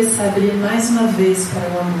queria se abrir mais uma vez para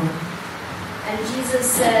o amor. And Jesus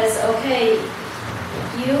says, okay,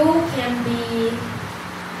 you can be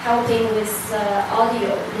helping with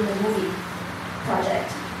audio in the movie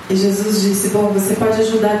project. E Jesus disse, bom, você pode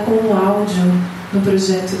ajudar com o áudio no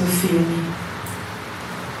projeto do filme.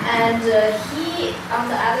 And he, on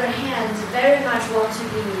the other hand, very much wants to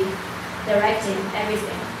be directing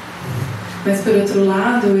everything. Mas por outro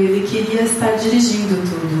lado, ele queria estar dirigindo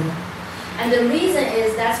tudo. And the reason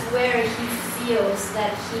is that's where he feels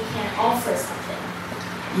that he can offer something.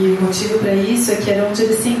 E o motivo para isso é que era onde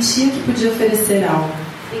ele sentia que podia oferecer algo.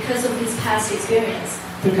 Because of his past experience.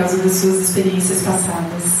 Por causa das suas experiências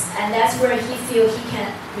passadas. And that's where he feels he can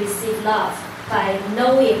receive love by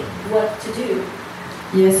knowing what to do.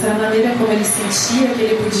 E essa era a maneira como ele sentia que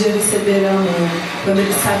ele podia receber amor, quando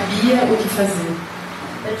ele sabia o que fazer.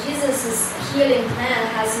 But Jesus' healing plan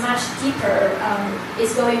has much deeper,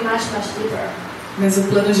 is going much deeper. Mas o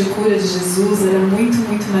plano de cura de Jesus era muito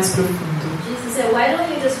mais profundo. Jesus said, "Why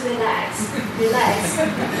don't you just relax?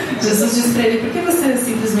 Jesus disse para ele, por que você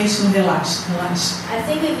simplesmente não relaxa? I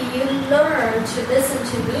think if you learn to listen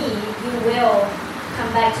to me, you will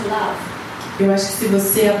come back to love." Eu acho que se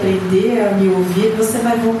você aprender a me ouvir, você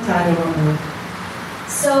vai voltar ao amor.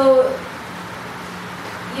 So,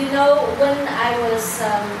 you know, when I was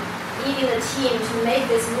leading the team to make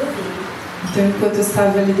this movie, então, enquanto eu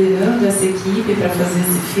estava liderando essa equipe para fazer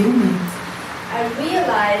esse filme, I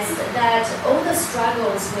realized that all the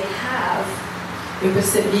struggles we have, eu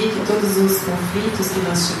percebi que todos os conflitos que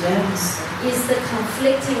nós tivemos is the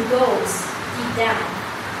conflicting goals deep down.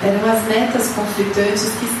 Eram as metas conflitantes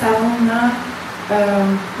que estavam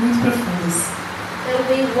muito profundas. That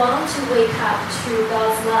we want to wake up to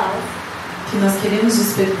God's love, que nós queremos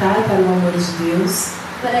despertar para o amor de Deus,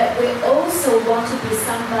 but we also want to be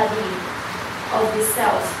somebody of the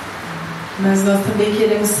self. Mas nós também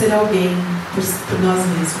queremos ser alguém por nós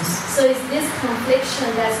mesmos. So it's this confliction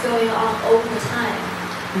that's going on all the time.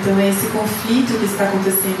 Então é esse conflito que está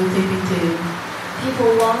acontecendo o tempo inteiro.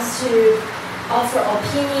 People want to offer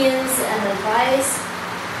opinions and advice.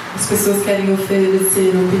 As pessoas querem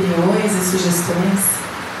oferecer opiniões e sugestões.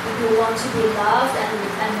 People want to be loved and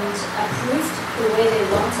approved the way they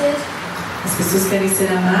want it. As pessoas querem ser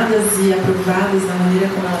amadas e aprovadas da maneira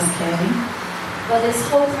como elas querem. But this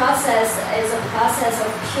whole process is a process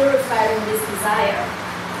of purifying this desire.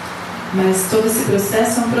 Mas todo esse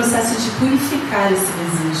processo é um processo de purificar esse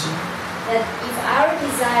desejo. That if our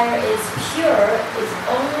desire is pure, it's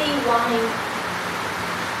only wanting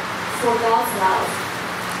for God's love.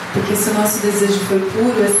 Porque se o nosso desejo for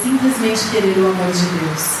puro, é simplesmente querer o amor de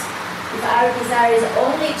Deus. If our desire is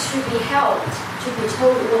only to be helped, to be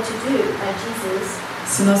told what to do by Jesus,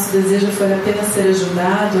 se o nosso desejo for apenas ser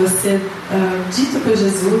ajudado, a ser dito por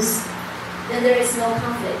Jesus, then there is no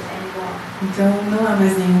conflict anymore. Então não há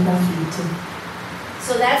mais nenhum conflito.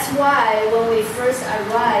 So that's why when we first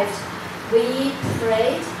arrived, we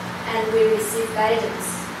prayed and we received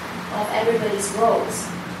guidance of everybody's roles.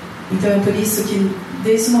 Então é por isso que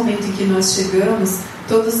desde o momento em que nós chegamos,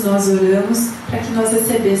 todos nós oramos para que nós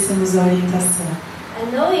recebêssemos a orientação.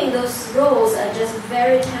 And knowing those roles are just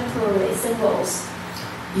very temporary symbols.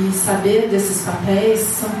 E saber desses papéis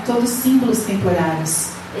são todos símbolos temporários.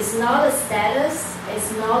 It's not a status.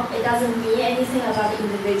 It doesn't mean anything about the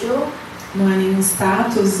individual. Não há nenhum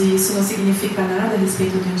status e isso não significa nada a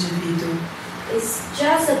respeito do indivíduo. It's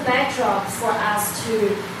just a backdrop for us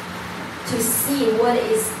to see what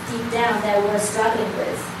is deep down that we're struggling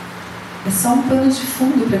with. É só um pano de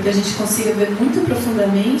fundo para que a gente consiga ver muito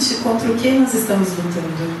profundamente contra o que nós estamos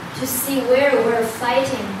lutando. To see where we're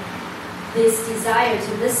fighting this desire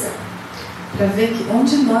to listen. Para ver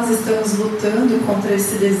onde nós estamos lutando contra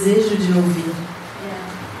esse desejo de ouvir.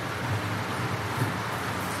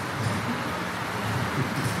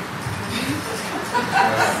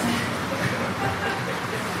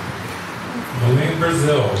 Only in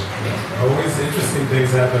Brazil. Always interesting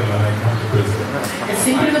things happen when I come to Brazil. É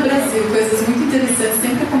sempre no Brasil, coisas muito interessantes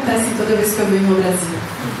sempre acontecem toda vez que eu venho no Brasil.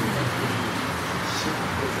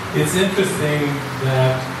 It's interesting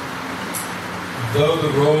that though the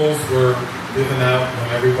roles were given out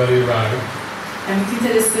when everybody arrived, é muito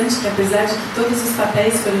interessante que apesar de que todos os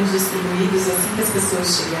papéis foram distribuídos assim que as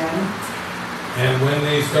pessoas chegaram, And when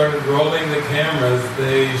they started rolling the cameras,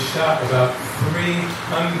 they shot about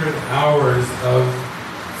 300 hours of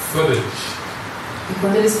footage. E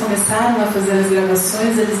quando eles começaram a fazer as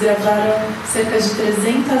gravações, eles gravaram cerca de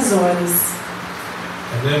 300 horas.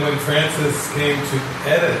 And then when Frances came to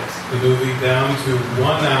edit the movie down to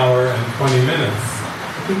 1 hour and 20 minutes,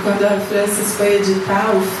 e quando a Frances foi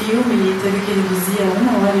editar o filme e teve que reduzir a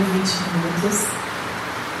 1 hora e 20 minutos,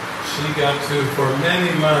 she got to, for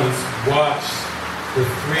many months, watch the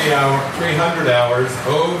 300 hours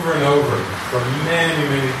over and over for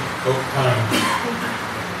many times.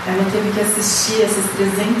 Ela teve que assistir essas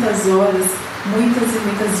 300 horas muitas e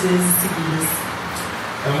muitas vezes seguidas.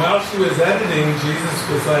 And while she was editing, Jesus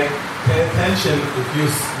was like, pay attention. If you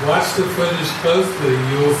watch the footage closely,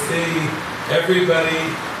 you'll see everybody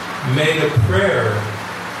made a prayer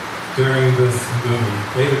during this movie.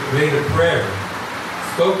 Made a prayer.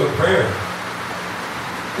 Spoke a prayer.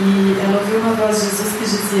 E ela ouviu uma voz de Jesus que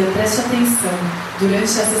dizia, preste atenção, durante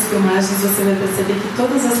essas filmagens você vai perceber que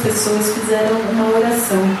todas as pessoas fizeram uma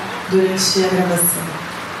oração durante a gravação.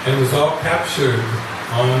 And it was all captured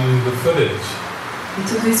on the footage. E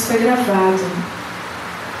tudo isso foi gravado.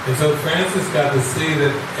 And so Frances got to see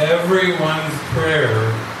that everyone's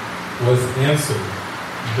prayer was answered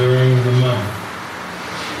during the month.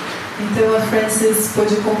 Então a Frances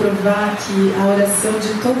pôde comprovar que a oração de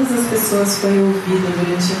todas as pessoas foi ouvida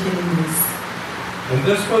durante aquele mês. And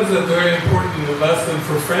this was a very important lesson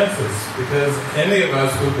for Frances, because any of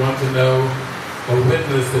us would want to know or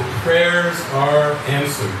witness that prayers are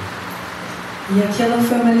answered. E aquela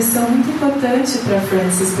foi uma lição muito importante para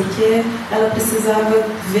Frances, porque ela precisava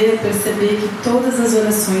ver, perceber que todas as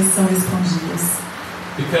orações são respondidas.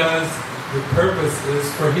 Because the purpose is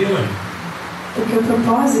for healing. Porque o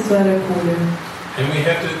propósito era a cura. And we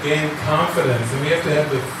have to gain confidence, and we have to have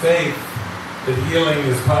the faith that healing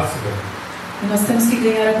is possible. E nós temos que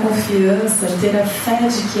ganhar a confiança, ter a fé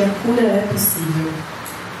de que a cura é possível.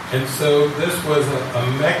 And so this was a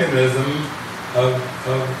mechanism of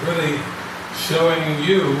really showing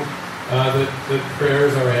you that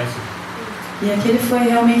prayers are answered. E aquele foi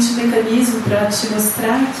realmente um mecanismo para te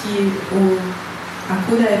mostrar que a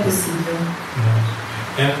cura é possível.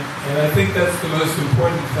 And I think that's the most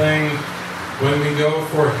important thing when we go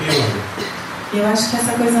for healing. Eu acho que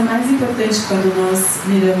essa é a coisa mais importante quando nós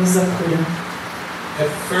miramos a cura. At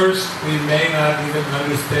first, we may not even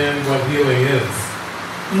understand what healing is.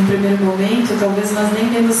 Em um primeiro momento, talvez nós nem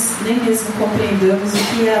mesmo compreendamos o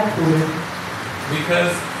que é a cura.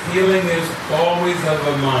 Because healing is always of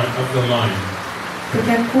the mind.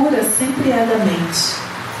 Porque a cura sempre é da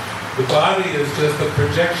mente. The body is just a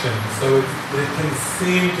projection, so it can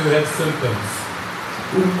seem to have symptoms.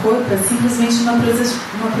 O corpo é simplesmente uma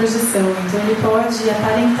projeção, então ele pode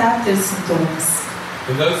aparentar ter sintomas.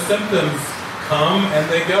 And those symptoms come and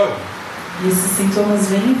they go. E esses sintomas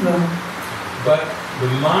vêm e vão. But the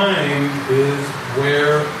mind is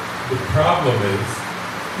where the problem is.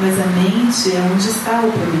 Mas a mente é onde está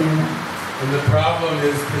o problema. And the problem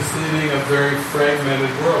is perceiving a very fragmented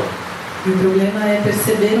world. E o problema é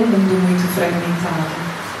perceber um mundo muito fragmentado.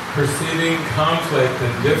 Perceiving conflict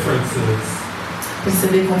and differences.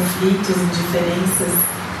 Perceber conflitos e diferenças.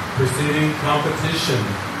 Perceiving competition.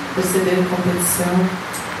 Perceber competição.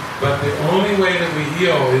 But the only way that we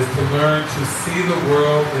heal is to learn to see the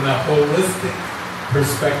world in a holistic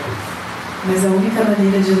perspective. Mas a única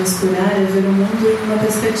maneira de nos curar é ver o mundo em uma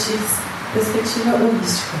perspectiva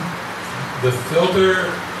holística. The filter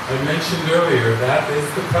I mentioned earlier, that is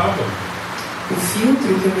the problem. O filtro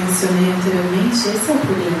que eu mencionei anteriormente, esse é o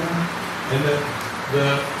problema. And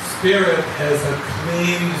the Spirit has a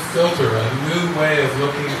clean filter, a new way of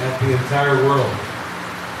looking at the entire world.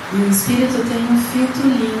 E o Espírito tem um filtro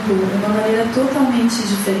limpo, uma maneira totalmente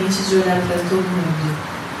diferente de olhar para todo mundo.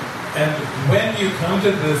 And when you come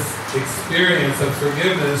to this experience of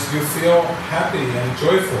forgiveness, you feel happy and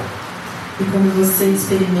joyful. E quando você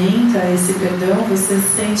experimenta esse perdão, você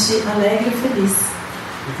se sente alegre e feliz.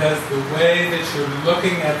 Because the way that you're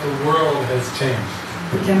looking at the world has changed.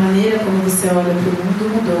 Porque a maneira como você olha para o mundo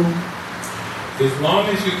mudou. As long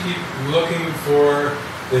as you keep looking for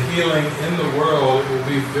the healing in the world, it will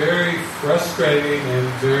be very frustrating and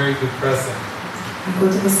very depressing.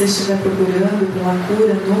 Enquanto você estiver procurando pela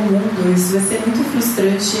cura no mundo, isso vai ser muito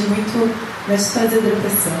frustrante e vai te trazer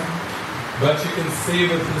depressão. But you can see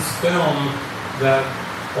with this film that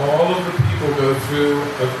all of the people go through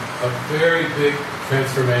a very big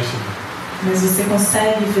transformation. Mas você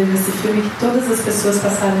consegue ver nesse filme que todas as pessoas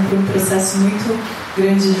passaram por um processo muito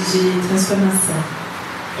grande de transformação.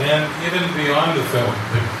 And even beyond the film,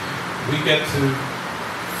 we get to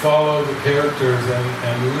follow the characters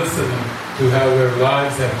and listen to how their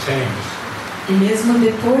lives have changed. E mesmo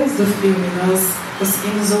depois do filme, nós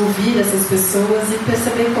conseguimos ouvir essas pessoas e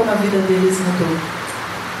perceber como a vida deles mudou.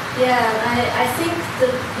 Yeah, I think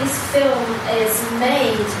that this film is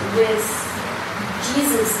made with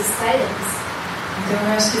Jesus' guidance. Então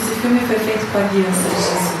eu acho que esse filme foi feito com a guiança de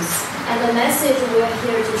Jesus. And the message we're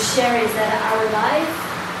here to share is that our life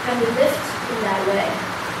can be lived in that way.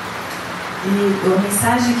 E a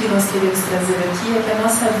mensagem que nós queremos trazer aqui é que a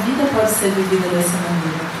nossa vida pode ser vivida dessa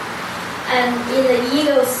maneira. And in the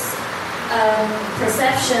ego's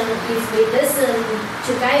perception, if we listen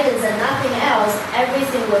to guidance and nothing else,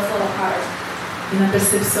 everything will fall apart. E na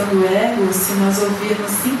percepção do ego, se nós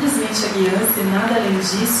ouvirmos simplesmente a guiança e nada além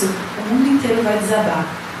disso, o mundo inteiro vai desabar.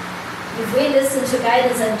 If we listen to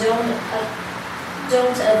guidance and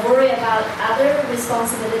don't worry about other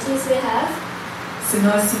responsibilities we have, se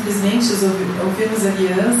nós simplesmente ouvirmos a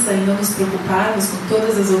guiança e não nos preocuparmos com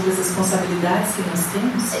todas as outras responsabilidades que nós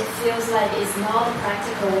temos, it feels like it's not a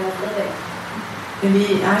practical way of living.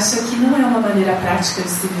 Ele acha que não é uma maneira prática de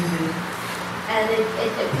se viver. And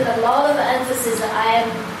it put a lot of emphasis that I'm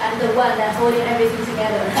the one that's holding everything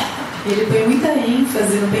together. Ele põe muita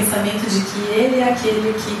ênfase no pensamento de que ele é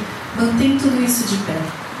aquele que mantém tudo isso de pé.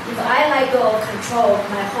 If I let go of control,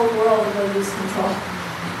 my whole world will lose control.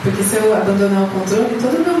 Porque se eu abandonar o controle,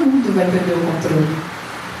 todo o meu mundo vai perder o controle.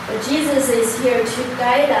 But Jesus is here to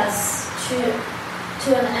guide us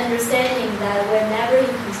to an understanding that we're never in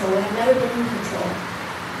control, we have never been in control.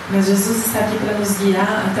 Mas Jesus está aqui para nos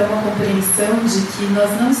guiar até uma compreensão de que nós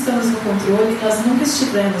não estamos no controle e nós nunca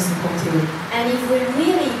estivemos no controle. And if we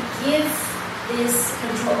really give this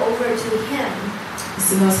control over to Him, e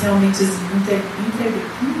se nós realmente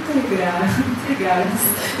entregarmos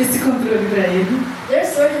esse controle para Ele, there are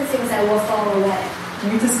certain things that will fall away.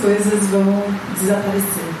 Muitas coisas vão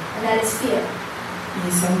desaparecer. And that is fear. E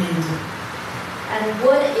isso é o medo. And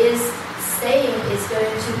what is staying is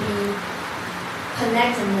going to be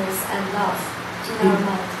connectedness and love in our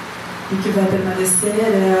mind. E o que vai permanecer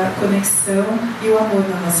é a conexão e o amor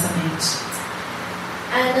na nossa mente.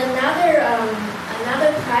 And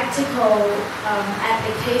another practical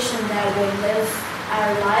application that we live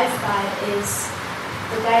our life by is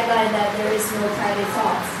the guideline that there is no private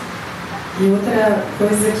thoughts. E outra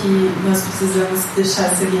coisa que nós precisamos deixar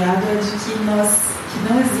ser guiado é de que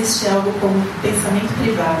não existe algo como pensamento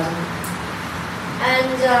privado.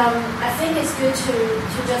 And I think it's good to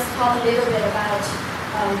just talk a little bit about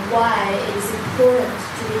why it is important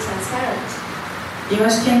to be transparent. Eu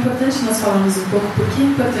acho que é importante nós falarmos um pouco por que é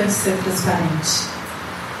importante ser transparente.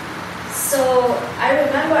 So I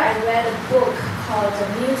remember I read a book called The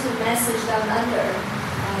Music Message Down Under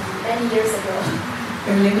many years ago.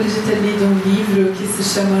 Eu me lembro de ter lido um livro que se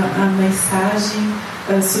chama A Mensagem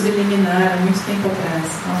Subliminar há muito tempo atrás,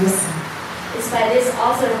 algo assim. It's by this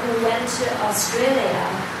author who went to Australia.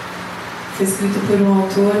 Foi escrito por um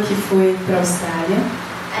autor que foi para a Austrália.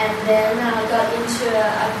 And then got into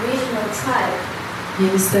a regional tribe. E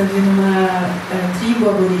ele esteve numa tribo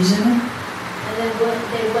aborígena. And then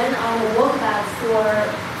they went on a walkabout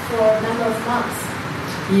for a number of months.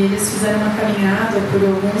 E eles fizeram uma caminhada por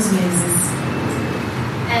alguns meses.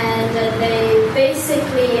 And they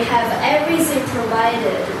basically have everything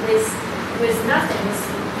provided with nothing,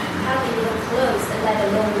 hardly even clothes, let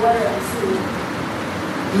alone water and food.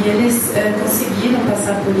 E eles conseguiram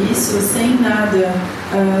passar por isso sem nada,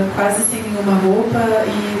 quase sem nenhuma roupa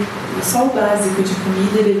e só o básico de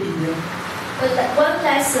comida e bebida. But one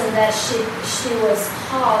lesson that she was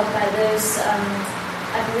taught by those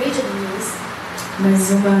Aborigines. Mas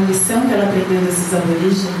uma lição que ela aprendeu desses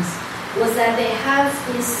aborígenes was that they have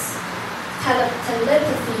this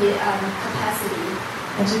telepathy capacity.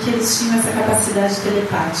 É de que eles tinham essa capacidade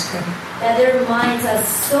telepática. That their minds are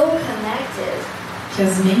so connected. Que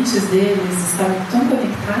as mentes deles estavam tão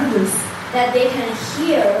conectadas. That they can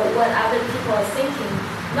hear what other people are thinking,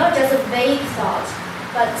 not just a vague thought,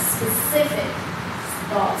 but specific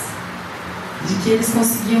thoughts. De que eles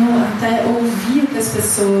conseguiam até ouvir o que as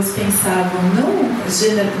pessoas pensavam, não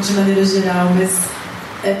de maneira geral, mas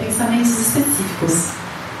pensamentos específicos.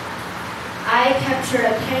 I captured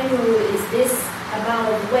a kangaroo is this amount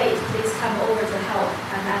of weight, please come over to help,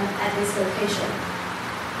 and I'm at this location.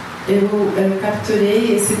 Eu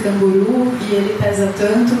capturei esse canguru e ele pesa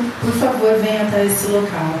tanto, por favor, venha até esse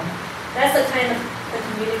local. That's the kind of the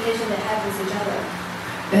communication they have with each other.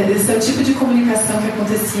 Esse é o tipo de comunicação que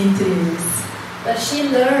acontecia entre eles. But she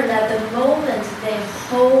learned that the moment they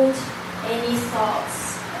hold any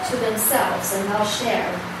thoughts to themselves and not share.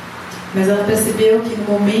 Mas ela percebeu que no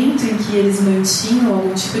momento em que eles mantinham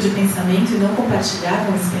algum tipo de pensamento e não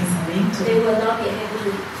compartilhavam esse pensamento, they will not be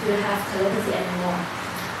able to have telepathy anymore.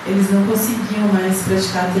 eles não conseguiam mais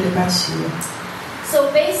praticar a telepatia. So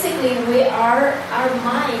basically, our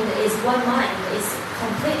mind is one mind, is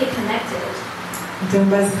completely connected. Então,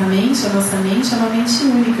 basicamente, a nossa mente é uma mente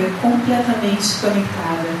única, completamente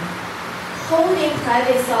conectada. Holding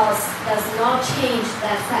private thoughts does not change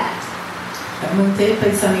that fact. Manter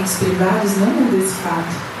pensamentos privados não muda esse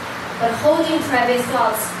fato. But holding private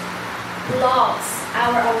thoughts blocks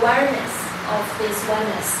our awareness of this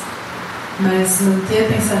oneness. Mas manter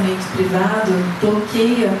pensamento privado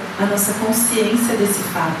bloqueia a nossa consciência desse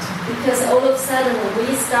fato. Because all of a sudden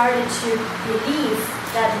we started to believe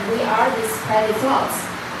that we are these private thoughts.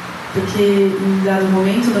 Porque em dado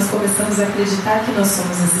momento nós começamos a acreditar que nós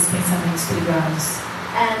somos esses pensamentos privados.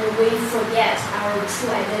 And we forget our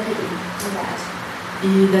true identity in that.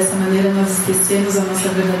 E dessa maneira nós esquecemos a nossa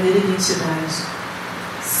verdadeira identidade.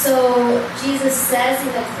 So Jesus says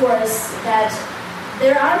in the Course that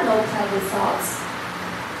there are no private thoughts,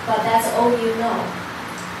 but that's all you know.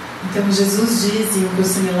 Então Jesus diz em O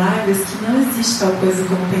Curso em Milagres que não existe tal coisa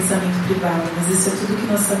como pensamento privado, mas isso é tudo que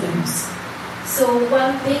nós sabemos. So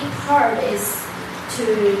one big part is to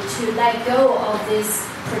let go of this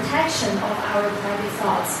protection of our private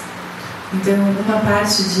thoughts. Então, uma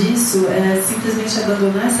parte disso é simplesmente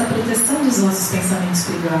abandonar essa proteção dos nossos pensamentos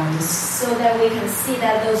privados. So that we can see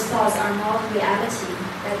that those thoughts are not reality,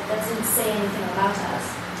 that doesn't say anything about us.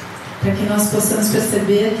 Para que nós possamos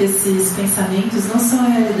perceber que esses pensamentos não são a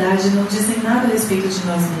realidade, não dizem nada a respeito de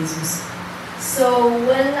nós mesmos. So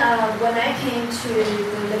when I came to the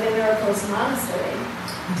Living Miracles Monastery,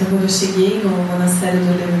 então, quando eu cheguei no monastério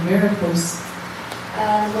do Living Miracles,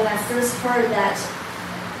 when I first heard that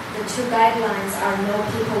the two guidelines are no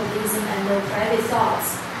people pleasing and no private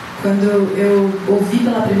thoughts, quando eu ouvi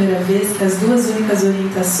pela primeira vez que as duas únicas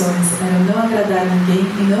orientações eram não agradar ninguém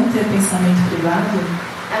e não ter pensamento privado,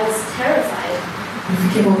 I was terrified. eu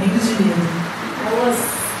fiquei morrendo de medo. I was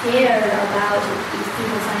scared about if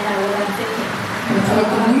people find out what I'm thinking. Eu estava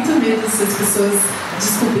com muito medo se as pessoas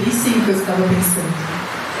descobrissem o que eu estava pensando.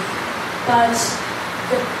 But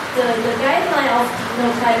the guideline of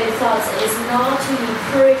no private thoughts is not to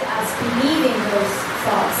encourage us believing those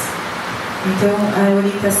thoughts. Então, a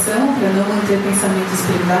orientação para não manter pensamentos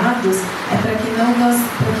privados é para que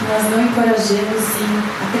nós não encorajemos em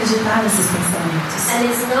acreditar nesses pensamentos. And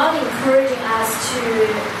it's not encouraging us to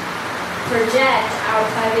project our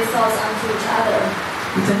private thoughts onto each other.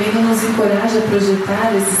 E também não nos encoraja a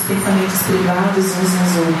projetar esses pensamentos privados uns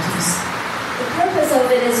nos outros. The purpose of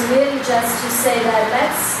it is really just to say that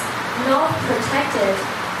let's not protect it.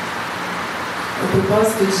 O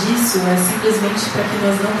propósito disso é simplesmente para que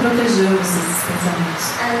nós não protejamos esses pensamentos.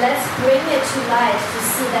 And let's bring it to light to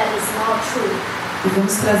see that it's not true. E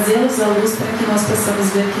vamos trazê-los à luz para que nós possamos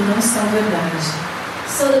ver que não são verdade.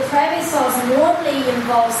 So the private thoughts normally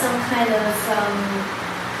involve some kind of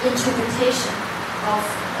interpretation of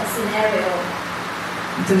a scenario.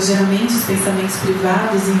 Então, geralmente, os pensamentos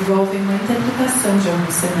privados envolvem uma interpretação de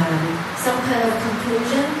algum cenário. Some kind of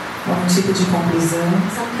conclusion. Algum tipo de conclusão.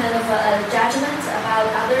 Some kind of a judgment about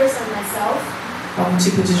others and myself. Algum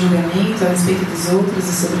tipo de julgamento a respeito dos outros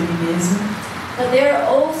e sobre mim mesmo. But they're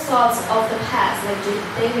all thoughts of the past, like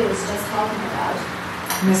David was just talking about.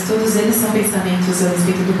 Mas todos eles são pensamentos a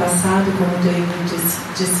respeito do passado, como o David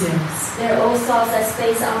disse antes. They're all thoughts that's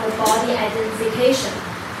based on the body identification.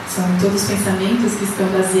 São todos pensamentos que estão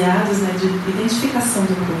baseados na identificação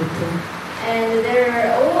do corpo. And there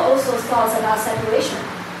are also thoughts about separation.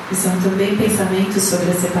 E são também pensamentos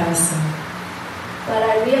sobre a separação. But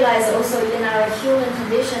I realize also in our human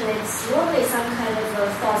condition, it's normally some kind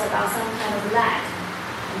of thoughts about some kind of lack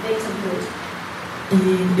and victimhood. E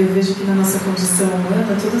eu vejo que na nossa condição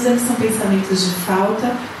humana, todos eles são pensamentos de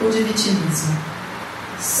falta ou de vitimismo.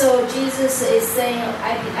 So Jesus is saying,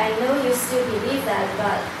 I know you still believe that,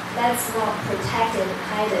 but let's not protect it,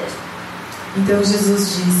 hide it. Então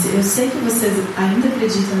Jesus disse, eu sei que vocês ainda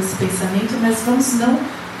acreditam nesse pensamento, mas vamos não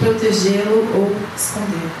protegê-lo ou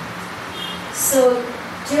esconder. So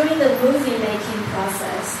during the movie making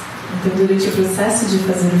process, então durante o processo de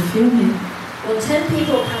fazer o filme, when 10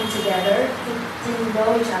 people come together who didn't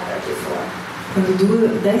know each other before,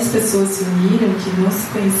 quando 10 pessoas se uniram que não se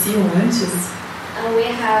conheciam antes, and we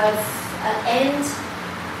have an end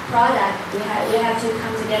product, we have to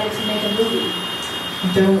come together to make a movie.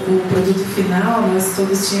 Então o produto final nós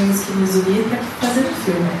todos tínhamos que nos unir para fazer o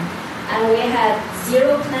filme. And we had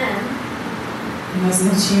zero plan. Nós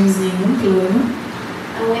não tínhamos nenhum plano.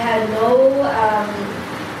 And we had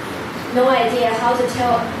no idea how to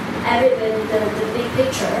tell everybody the big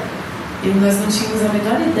picture. E nós não tínhamos a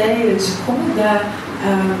menor ideia de como dar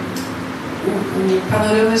o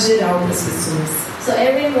panorama geral para as pessoas. So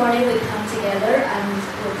every morning we come together and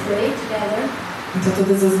we pray together. Então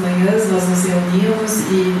todas as manhãs nós nos reuníamos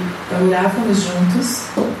e orávamos juntos.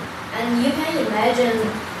 And you can imagine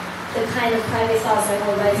the kind of private thoughts that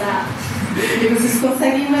will rise up. E vocês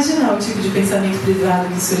conseguem imaginar o tipo de pensamento privado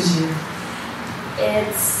que surgia.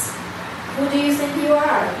 It's, who do you think you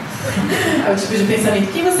are? É o tipo de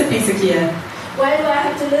pensamento, quem você pensa que é? Why do I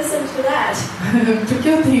have to listen to that? Por que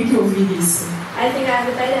eu tenho que ouvir isso? I think I have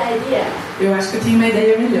a better idea. Eu acho que eu tenho uma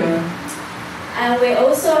ideia melhor. And we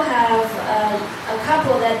also have a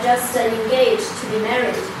couple that just engaged to be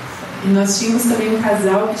married. E nós tínhamos também um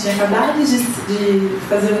casal que tinha acabado de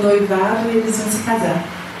fazer o noivado e eles iam se casar.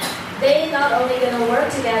 They not only going to work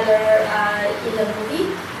together in the movie,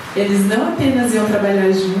 eles não apenas iam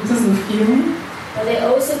trabalhar juntos no filme, but they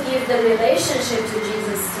also give the relationship to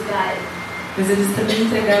Jesus to guide. Mas eles também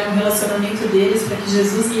entregaram o relacionamento deles para que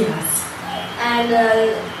Jesus guiasse. And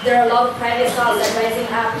there are a lot of private thoughts that rising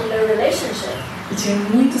up in their relationship. E tinha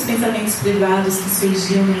muitos pensamentos privados que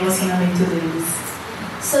surgiam no relacionamento deles.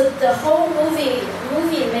 So the whole movie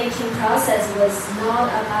making process was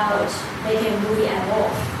not about making a movie at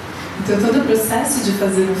all. Então todo o processo de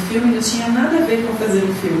fazer um filme não tinha nada a ver com fazer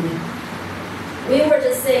um filme. We were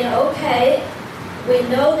just saying, okay, we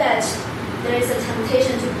know that there is a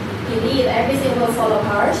temptation to believe everything will fall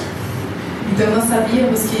apart. Então nós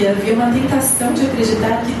sabíamos que havia uma tentação de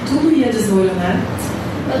acreditar que tudo ia desmoronar.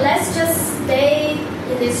 But let's just stay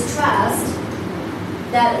in this trust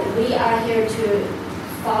that we are here to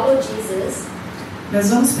follow Jesus. Nós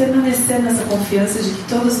vamos permanecer nessa confiança de que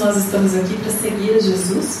todos nós estamos aqui para seguir a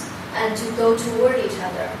Jesus. And to go toward each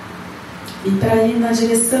other. E para ir na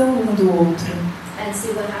direção um do outro. And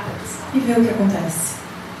see what happens. E ver o que acontece.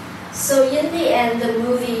 So in the end, the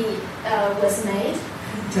movie was made.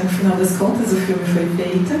 Então, no final das contas, o filme foi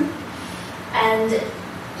feito. And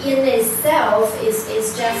in itself is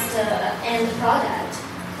just an end product.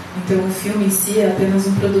 Então, o filme em si é apenas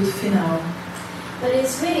um produto final. But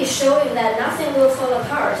it's really showing that nothing will fall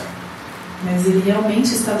apart. Mas ele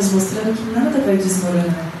realmente está nos mostrando que nada vai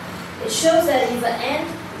desmoronar. It shows that if an end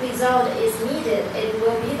result is needed, it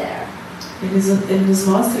will be there. Ele nos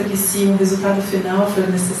mostra que se um resultado final for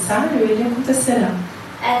necessário, ele acontecerá.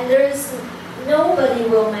 And nobody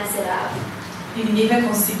will mess it up. E ninguém vai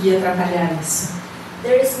conseguir atrapalhar isso.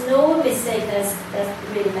 There is no mistake that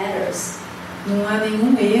really matters. Não há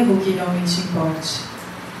nenhum erro que realmente importe.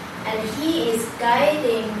 And he is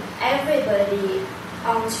guiding everybody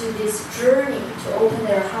onto this journey to open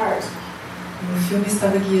their heart. O filme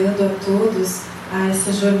estava guiando a todos a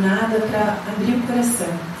essa jornada para abrir o coração.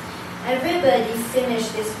 Everybody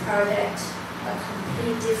finished this project a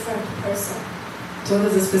completely different person.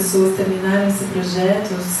 Todas as pessoas terminaram esse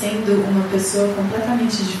projeto sendo uma pessoa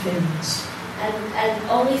completamente diferente.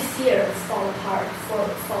 And only fear fall apart,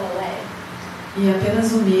 fall away. E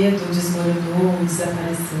apenas o medo desmoronou e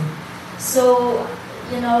desapareceu. So,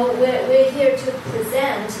 we're here to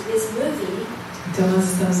present this movie. Então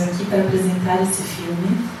nós estamos aqui para apresentar esse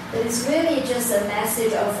filme. That is really just a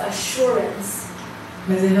message of assurance.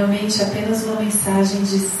 Mas é realmente apenas uma mensagem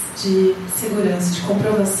de segurança, de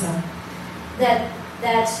comprovação. That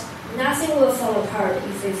nothing will fall apart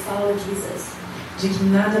if we follow Jesus. De que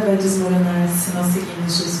nada vai desmoronar se nós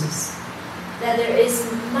seguirmos Jesus. That there is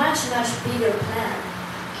much bigger plan.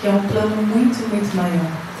 Que é um plano muito, muito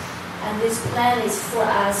maior. And this plan is for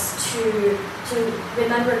us to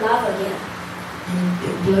remember love again. E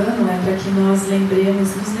o plano é para que nós nos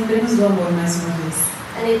lembremos do amor mais uma vez.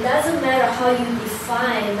 And it doesn't matter how you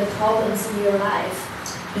define the problems in your life.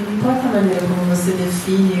 E não importa a maneira como você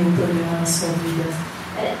define o problema na sua vida.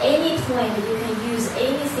 At any point you can use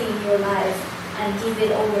anything in your life and give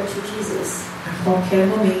it over to Jesus. A qualquer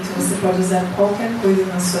momento você pode usar qualquer coisa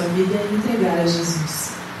na sua vida e entregar a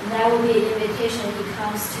Jesus. And that will be an invitation he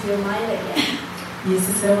comes to your mind again. E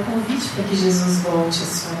esse será o convite para que Jesus volte à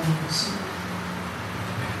sua mente.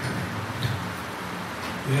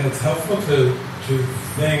 Yeah, it's helpful to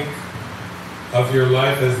think of your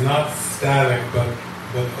life as not static, but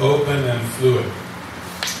open and fluid.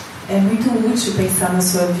 É muito útil pensar na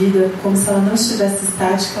sua vida como se ela não estivesse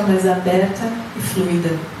estática, mas aberta e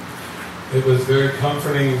fluida. It was very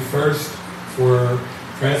comforting first for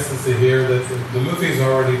Frances to hear that the movie's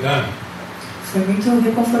already done. Foi muito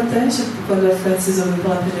reconfortante quando a Frances ouviu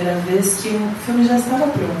pela primeira vez que o filme já estava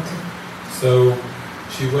pronto. So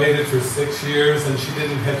she waited for 6 years and she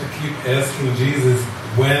didn't have to keep asking Jesus,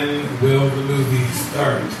 when will the movie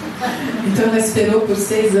start? Então ela esperou por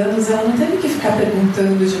 6 anos, ela não teve que ficar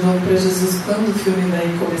perguntando de novo para Jesus quando o filme vai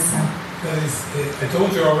começar. I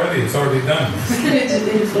told you already, it's already done.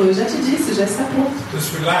 Ele falou, eu já te disse, já está pronto.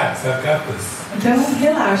 Just relax, I've got this. Então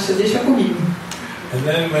relaxa, deixa comigo. And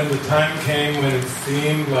then when the time came when it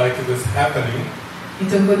seemed like it was happening,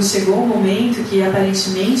 então quando chegou o momento que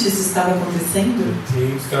aparentemente isso estava acontecendo, the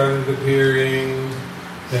team started appearing,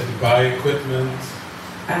 they had to buy equipment.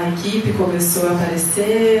 A equipe começou a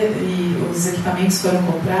aparecer e os equipamentos foram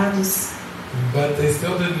comprados. But they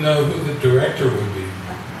still didn't know who the director would be.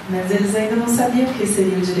 Mas eles ainda não sabiam quem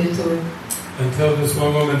seria o diretor. Until this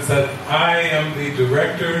one woman said, I am the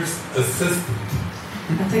director's assistant.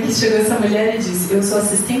 Até que chegou essa mulher e disse, eu sou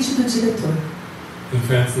assistente do diretor. And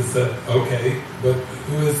Frances said, okay, but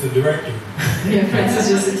who is the director? E a Frances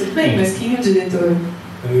disse, tudo bem, mas quem é o diretor?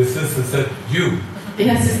 And the assistant said, you. E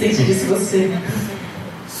a assistente disse, você.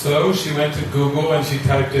 So she went to Google and she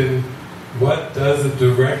typed in, what does a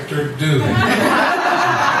director do?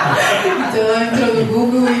 Então ela entrou no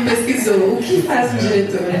Google e pesquisou, o que faz um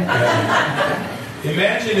diretor?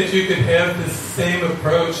 Imagine if you could have this same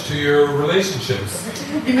approach to your relationships.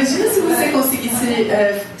 Imagina se você conseguisse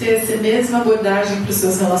ter essa mesma abordagem para os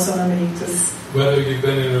seus relacionamentos. Whether you've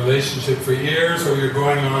been in a relationship for years or you're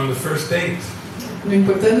going on the first date. Não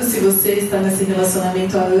importando se você está nesse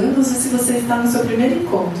relacionamento há anos ou se você está no seu primeiro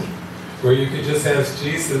encontro. Where you could just ask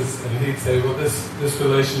Jesus and he'd say, well, this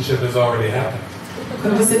relationship has already happened.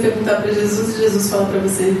 Quando você perguntar para Jesus, Jesus fala para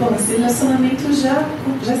você, bom, esse relacionamento já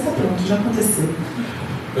está pronto, já aconteceu.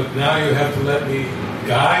 But now you have to let me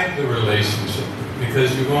guide the relationship,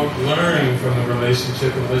 because you won't learn from the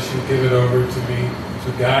relationship unless you give it over to me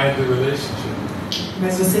to guide the relationship.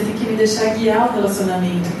 Mas você tem que me deixar guiar o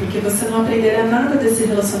relacionamento, porque você não aprenderá nada desse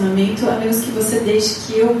relacionamento a menos que você deixe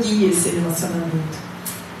que eu guie esse relacionamento.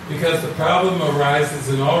 Because the problem arises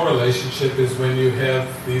in all relationship is when you have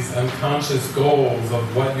these unconscious goals of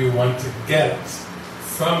what you want to get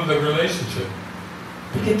from the relationship.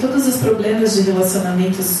 Porque todos os problemas de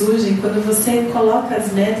relacionamento surgem quando você coloca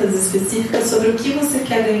as metas específicas sobre o que você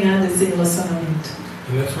quer ganhar desse relacionamento.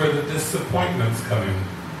 And that's where the disappointments come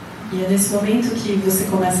in. E é nesse momento que você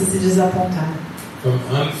começa a se desapontar. From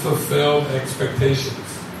unfulfilled expectations.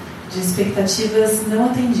 De expectativas não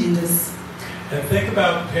atendidas. And think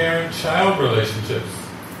about parent-child relationships.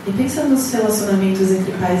 E pensa nos relacionamentos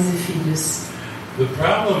entre pais e filhos. The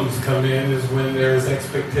problems come in is when there's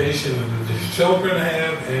expectation that the children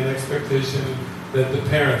have and expectation that the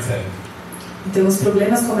parents have. Então os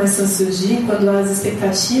problemas começam a surgir quando há as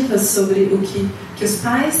expectativas sobre o que os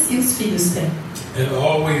pais e os filhos têm. And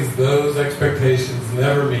always those expectations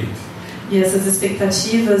never meet. E essas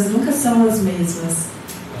expectativas nunca são as mesmas.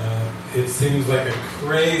 It seems like a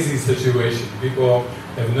crazy situation. People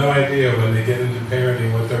have no idea when they get into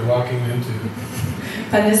parenting what they're walking into.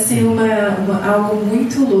 Parece algo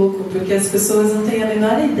muito louco, porque as pessoas não têm a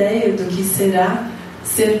menor ideia do que será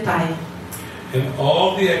ser pai. And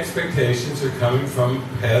all the expectations are coming from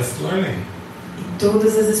past learning. E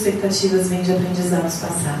todas as expectativas vêm de aprendizados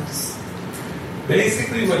passados.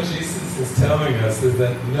 Basically what Jesus is telling us is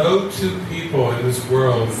that no two people in this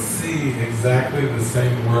world see exactly the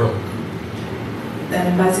same world.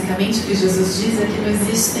 Basicamente o que Jesus diz é que não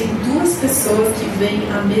existem duas pessoas que veem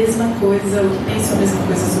a mesma coisa ou que pensam a mesma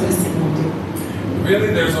coisa sobre esse mundo.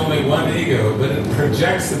 Really there's only one ego, but it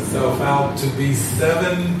projects itself out to be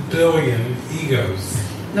 7 billion egos.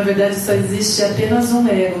 Na verdade só existe apenas um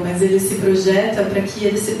ego, mas ele se projeta para que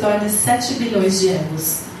ele se torne 7 bilhões de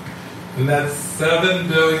egos. And that's 7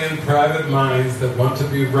 billion private minds that want to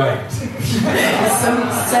be right. São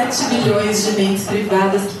 7 bilhões de mentes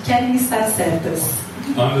privadas que querem estar certas.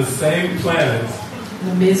 On the same planet.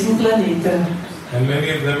 No mesmo planeta. And many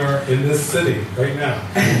of them are in this city right now.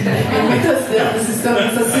 E muitas delas estão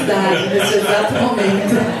nessa cidade, nesse exato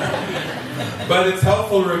momento. But it's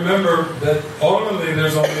helpful to remember that ultimately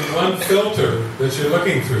there's only one filter that you're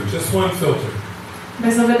looking through, just one filter.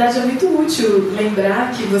 Mas na verdade é muito útil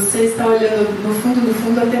lembrar que você está olhando no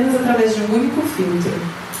fundo apenas através de um único filtro.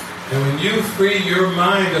 And when you free your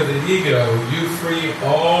mind of the ego, you free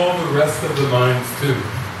all the rest of the minds too.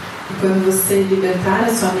 E quando você libertar a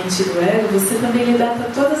sua mente do ego, você também liberta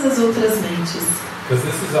todas as outras mentes. Because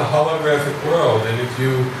this is a holographic world, and if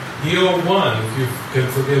you heal one, if you can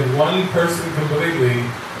forgive one person completely,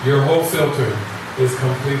 your whole filter is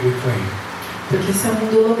completely clean. Porque isso é um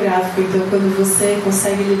mundo holográfico, então quando você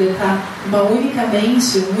consegue libertar uma única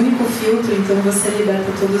mente, um único filtro, então você liberta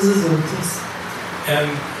todos os outros. And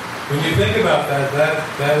when you think about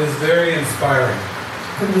that is very inspiring.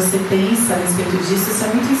 Quando você pensa a respeito disso, isso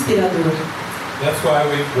é muito inspirador. That's why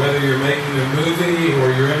whether you're making a movie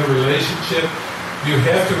or you're in a relationship, you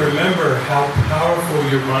have to remember how powerful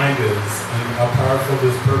your mind is and how powerful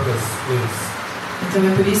this purpose is. Então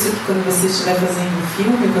é por isso que quando você estiver fazendo um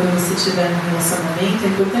filme, quando você estiver em um relacionamento, é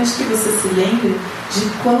importante que você se lembre de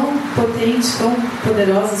quão potente, quão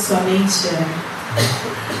poderosa sua mente é.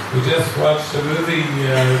 We just watched a movie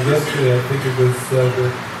yesterday. I think it was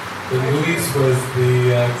that Luis was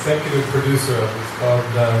the executive producer of. It's called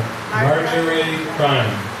Marjorie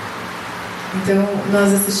Prime. Então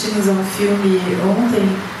nós assistimos a um filme ontem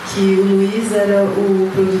que o Luis era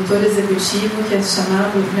o produtor executivo, que é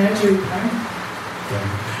chamado Marjorie Prime.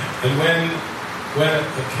 And when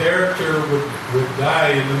a character would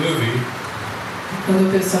die in the movie, quando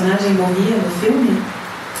o personagem morria no filme,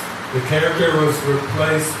 the character was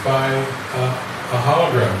replaced by a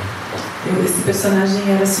hologram. Esse personagem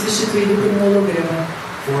era substituído por um holograma.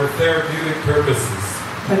 For therapeutic purposes.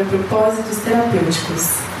 Para propósitos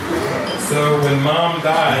terapêuticos. So when mom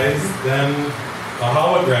dies, then a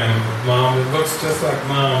hologram of mom that looks just like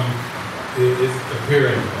mom is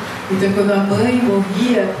appearing. Então, quando a mãe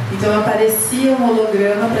morria, então aparecia um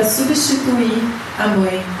holograma para substituir a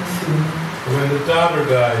mãe no filme. When the daughter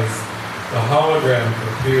dies, the hologram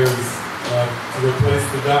appears to replace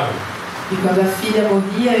the daughter. E quando a filha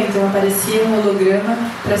morria, então aparecia um holograma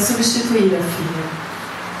para substituir a filha.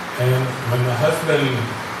 And when the husband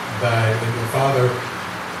died and the father,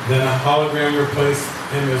 then a hologram replaced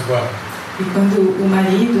him as well. E quando o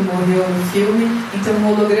marido morreu no filme, então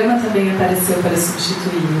um holograma também apareceu para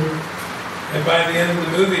substituí-lo. And by the end of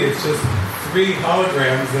the movie, it's just 3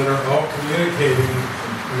 holograms that are all communicating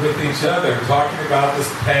with each other, talking about this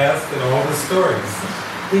past and all the stories.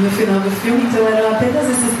 E no final do filme, então, eram apenas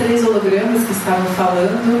esses 3 hologramas que estavam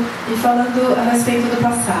falando a respeito do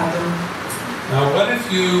passado. Now, what if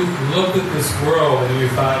you looked at this world and you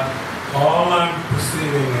thought, all I'm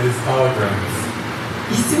perceiving is holograms?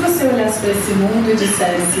 E se você olhasse para esse mundo e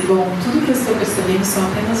dissesse, bom, tudo que eu estou percebendo são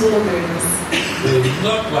apenas hologramas. They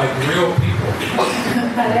look like real people.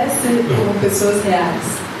 Parece como pessoas reais.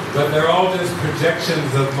 But they're all just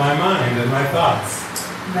projections of my mind and my thoughts.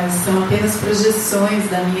 Mas são apenas projeções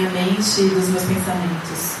da minha mente e dos meus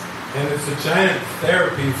pensamentos. And it's a giant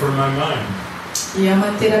therapy for my mind. E é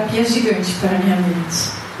uma terapia gigante para a minha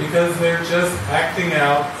mente. Because they're just acting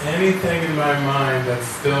out anything in my mind that's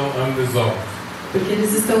still unresolved. Porque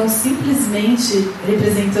eles estão simplesmente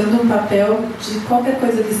representando um papel de qualquer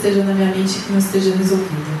coisa que esteja na minha mente que não esteja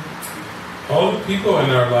resolvida. All the people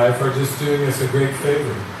in our life are just doing us a great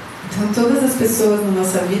favor. Então todas as pessoas na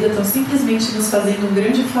nossa vida estão simplesmente nos fazendo um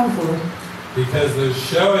grande favor. Because they're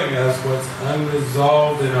showing us what's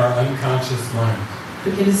unresolved in our unconscious mind.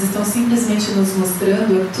 Porque eles estão simplesmente nos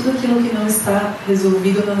mostrando tudo aquilo que não está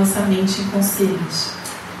resolvido na nossa mente inconsciente.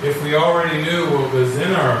 If we already knew what was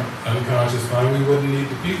in our unconscious mind, we wouldn't need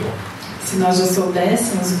the people. Se nós já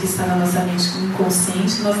soubéssemos o que está na nossa mente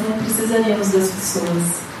inconsciente, nós não precisaríamos das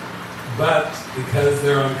pessoas. But because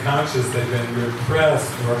they're unconscious, they've been repressed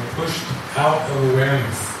or pushed out of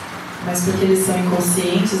awareness. Mas porque eles são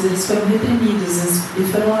inconscientes, eles foram reprimidos e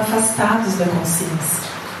foram afastados da consciência.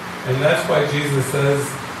 And that's why Jesus says,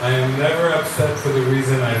 I am never upset for the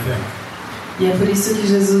reason I think. E é por isso que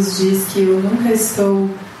Jesus diz que eu nunca estou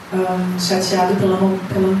chateado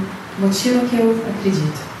pelo motivo que eu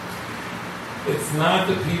acredito. It's not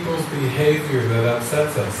the people's behavior that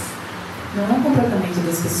upsets us. Não é o comportamento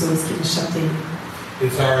das pessoas que nos chateiam.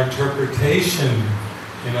 It's our interpretation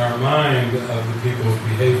in our mind of the people's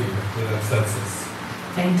behavior that upsets us.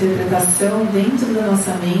 É a interpretação dentro da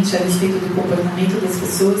nossa mente a respeito do comportamento das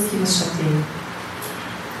pessoas que nos chateiam.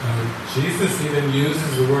 Jesus even uses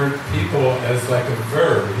the word people as like a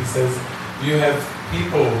verb. He says, you have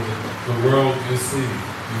people, the world you see.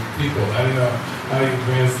 You people. I don't know how you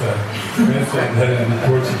translate that in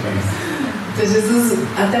Portuguese. Então Jesus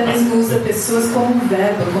até mesmo usa pessoas como um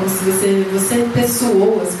verbo, como se você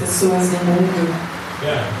pessoou as pessoas no mundo.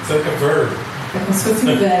 Yeah, it's like a verb. É como se fosse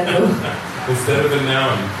um verbo. Instead of a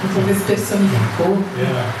noun. Então você personificou.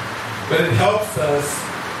 Yeah, but it helps us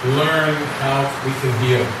learn how we can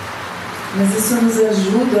heal. Mas isso nos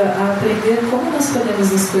ajuda a aprender como nós podemos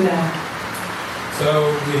nos curar.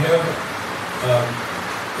 So we have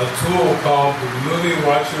a tool called the Movie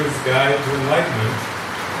Watcher's Guide to Enlightenment.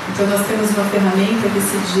 Então nós temos uma ferramenta que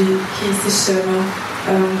se chama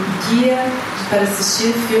Guia para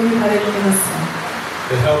assistir filme para iluminação.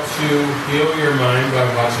 It helps you heal your mind by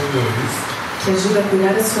watching movies. Que ajuda a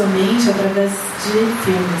curar a sua mente através de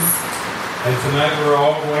filmes. And tonight we're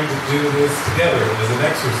all going to do this together as an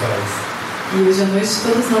exercise. E hoje à noite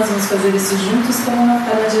todos nós vamos fazer isso juntos como uma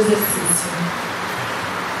forma de exercício.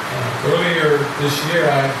 Earlier this year,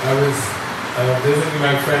 I was visiting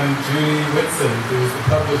my friend Judy Whitson, who is the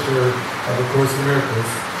publisher of A Course in Miracles.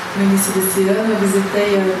 No início desse ano, eu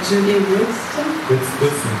visitei a Judy Whitson,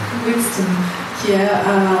 que é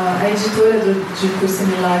a editora de Curso em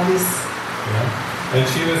Milagres. Yeah. And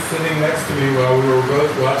she was sitting next to me while we were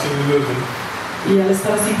both watching the movie. E ela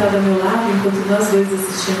estava sentada ao meu lado enquanto nós dois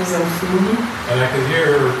assistimos ao filme. And I could hear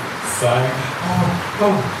her sighing,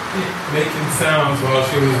 making sounds while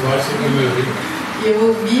she was watching the movie. E eu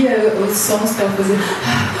ouvia os sons que ela fazia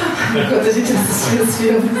enquanto a gente assistia os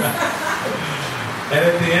filmes. And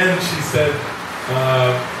at the end she said,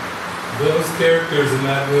 those characters in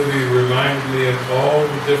that movie remind me of all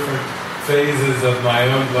the different phases of my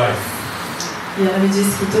own life. E ela me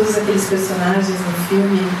disse que todos aqueles personagens no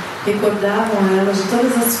filme recordavam ela de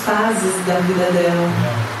todas as fases da vida dela.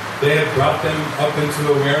 Yeah. They had brought them up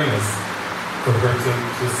into awareness for her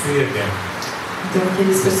to see again. Então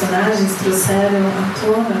aqueles personagens trouxeram à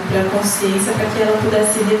tona para a consciência para que ela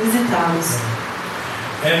pudesse revisitá-los.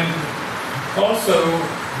 And also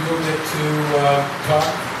you'll get to talk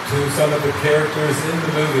to some of the characters in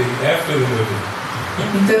the movie after the movie.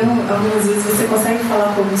 Então, algumas vezes você consegue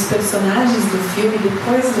falar com alguns personagens do filme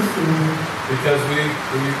depois do filme. Because we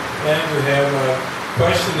plan to have a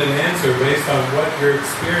question and answer based on what you're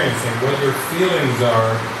experiencing, what your feelings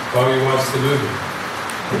are while you watch the movie.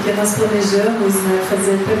 Porque nós planejamos, né,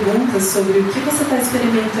 fazer perguntas sobre o que você está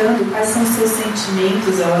experimentando, quais são os seus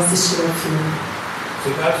sentimentos ao assistir ao filme. So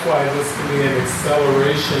that's why this can be an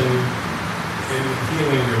acceleration in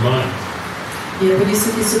healing your mind. E é por isso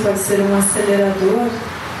que isso pode ser um acelerador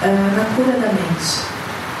na cura da mente.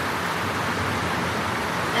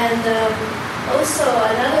 And also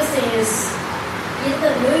another thing is, in the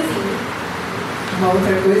movie, uma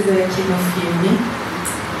outra coisa é que no filme,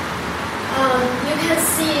 you can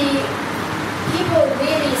see people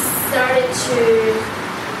really started to,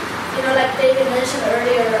 like David mentioned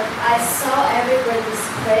earlier, I saw everybody's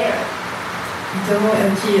prayer. Então,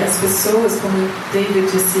 é que as pessoas, como David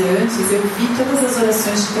disse antes, eu vi todas as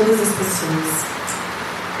orações de todas as pessoas.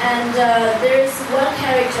 And there's one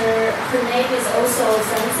character, her name is also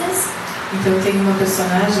Frances. Então, tem uma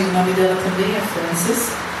personagem, o nome dela também é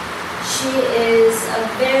Frances. She is a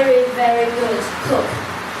very, very good cook.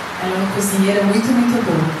 Ela é uma cozinheira muito, muito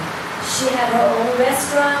boa. She had her own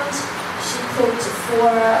restaurant. She cooked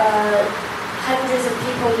for hundreds of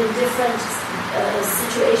people in different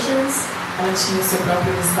situations. Ela tinha o seu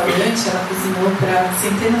próprio restaurante, ela cozinhou para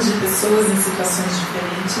centenas de pessoas em situações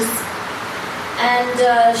diferentes.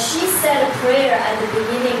 And she said a prayer at the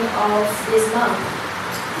beginning of this month.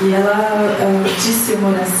 E ela disse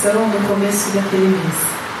uma oração no começo daquele mês.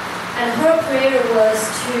 And her prayer was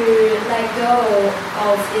to let go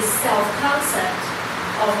of this self-concept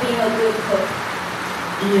of being a good cook.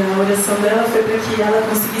 E a oração dela foi para que ela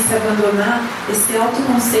conseguisse abandonar esse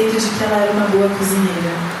autoconceito de que ela era uma boa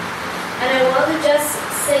cozinheira. And I want to just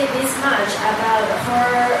say this much about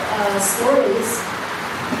her stories.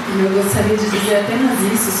 E eu gostaria de dizer apenas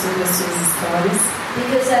isso sobre as suas histórias.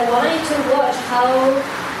 Because I want you to watch how,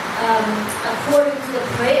 according to the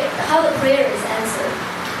prayer, how the prayer is answered.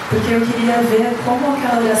 Porque eu queria ver como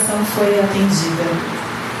aquela oração foi atendida.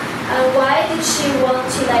 And why did she want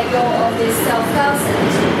to let go of this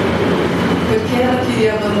self-concept? Porque ela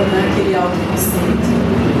queria abandonar aquele autoconceito.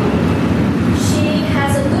 She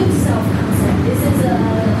has a good self-concept. This is a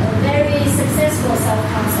very successful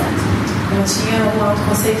self-concept. Ela tinha um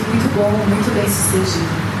autoconceito muito bom, muito bem sucedido.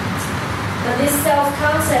 But this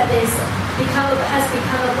self-concept has become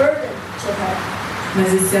a burden to her.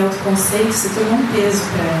 Mas esse autoconceito se tornou um peso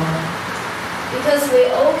para ela. Because we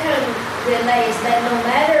all can relate that no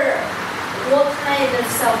matter what kind of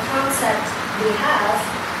self-concept we have,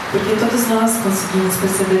 porque todos nós conseguimos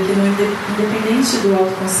perceber que independente do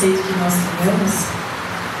autoconceito que nós tenhamos,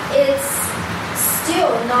 it's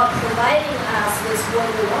still not providing us with what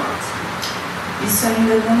we want. Isso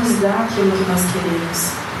ainda não nos dá aquilo que nós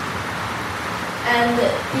queremos. And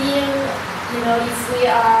being, if we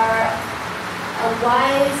are a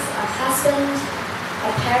wife, a husband,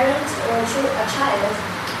 a parent, or a child,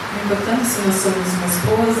 não importa se nós somos uma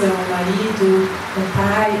esposa, um marido, um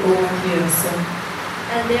pai ou uma criança.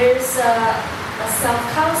 And there's a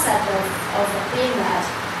self-concept of being that.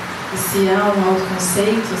 E se há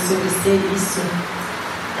autoconceito sobre ser isso,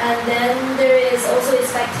 and then there is also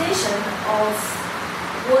expectation of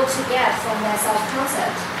what to get from that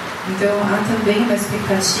self-concept. Então há também uma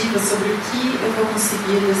expectativa sobre o que eu vou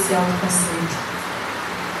conseguir desse autoconceito.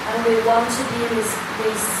 And we want to be this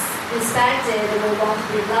respected, we want to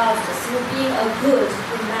be loved through being a good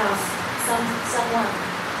enough someone.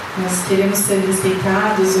 Nós queremos ser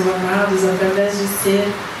respeitados ou amados através de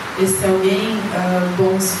ser esse alguém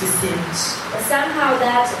bom o suficiente. But somehow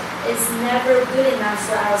that is never good enough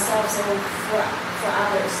for ourselves or for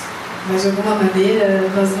others. Mas de alguma maneira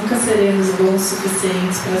nós nunca seremos bons o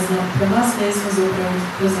suficientes para nós mesmos ou para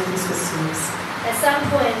as outras pessoas. At some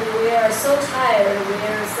point we are so tired, we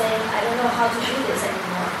are saying, I don't know how to do this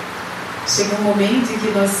anymore. Chega um momento em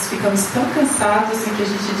que nós ficamos tão cansados em que a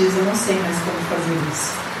gente diz, eu não sei mais como fazer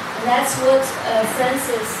isso. And that's what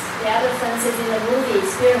the other Frances in the movie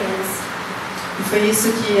experienced. E foi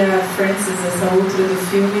isso que a Frances, essa outra do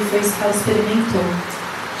filme, foi isso que ela experimentou.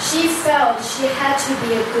 She felt she had to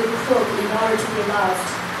be a good cook in order to be loved.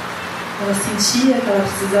 Ela sentia que ela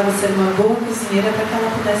precisava ser uma boa cozinheira para que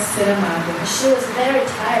ela pudesse ser amada. She was very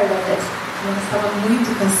tired of it. Ela estava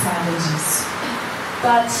muito cansada disso.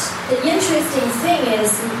 But the interesting thing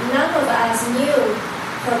is, none of us knew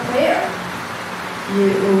her prayer.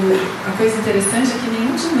 E a coisa interessante é que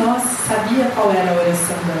nenhum de nós sabia qual era a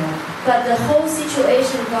oração dela. But the whole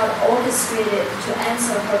situation got orchestrated to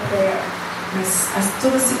answer her prayer. Mas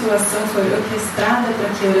toda a situação foi orquestrada para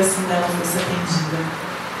que a oração dela fosse atendida.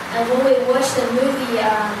 And when we watched the movie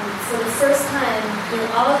for the first time in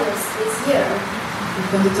August this year, e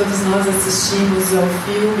quando todos nós assistimos ao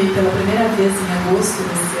filme pela primeira vez em agosto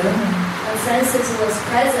desse ano, and Frances was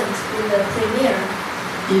present in the premiere.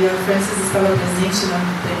 E a Frances estava presente na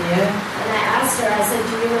premiere. And I asked her, I said,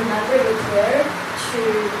 do you remember your prayer to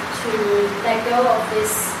let go of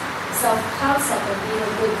this self-concept of being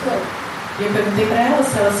a good cook? E eu perguntei para ela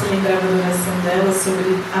se ela se lembrava da oração dela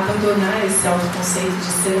sobre abandonar esse autoconceito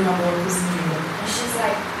de ser uma boa cozinheira. And she's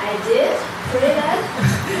like, I did? Pray that?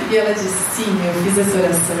 E ela disse, sim, eu fiz essa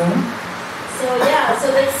oração. So yeah, so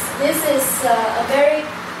this is a very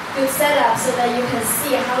good setup so that you can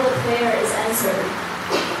see how the prayer is answered.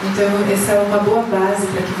 Então, essa é uma boa base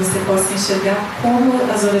para que você possa enxergar como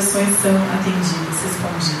as orações são atendidas,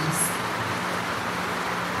 respondidas.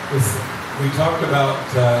 We talked about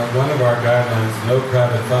one of our guidelines, no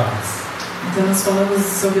private thoughts. Então, nós falamos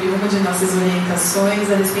sobre uma de nossas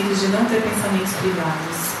orientações a respeito de não ter pensamentos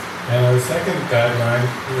privados. And our second guideline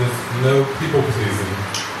is no people pleasing.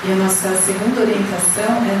 E a nossa segunda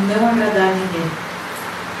orientação é não agradar ninguém.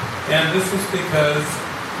 And this is because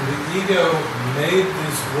the ego made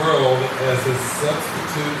this world as a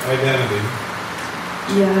substitute identity.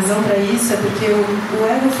 E a razão para isso é porque o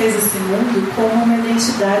ego fez esse mundo como uma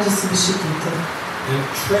identidade substituta. And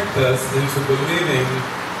tricked us into believing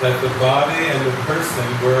that the body and the person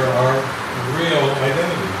were our real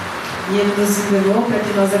identity. E ele nos enganou para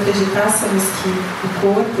que nós acreditássemos que o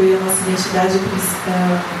corpo e a nossa identidade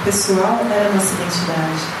pessoal era a nossa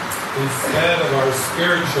identidade. Instead of our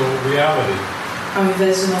spiritual reality. Ao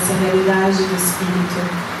invés de nossa realidade do espírito.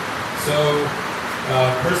 So,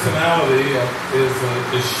 personality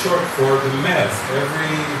is short for the mess.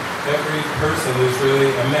 Every person is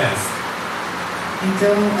really a mess.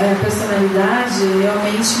 Então, a personalidade é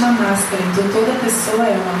realmente uma máscara. Então, toda pessoa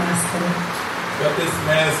é uma máscara. But this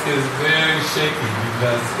mask is very shaky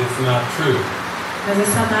because it's not true. Mas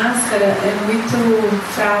essa máscara é muito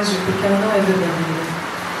frágil porque ela não é verdadeira.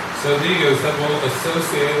 So the ego said, well,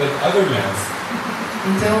 associate with other masks.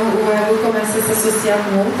 Então o ego começa a se associar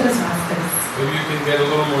com outras máscaras. Maybe you can get a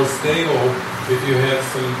little more stable if you have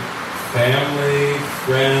some family,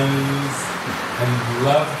 friends, and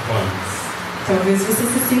loved ones. Talvez você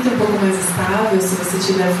se sinta um pouco mais estável se você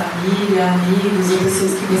tiver família, amigos ou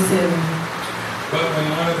pessoas que você ama. But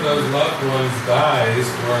when one of those loved ones dies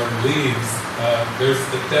or leaves, there's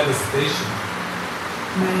the devastation.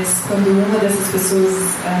 Mas quando uma dessas pessoas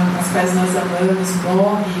as quais nós amamos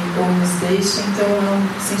morre ou nos deixa, então há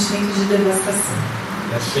um sentimento de devastação.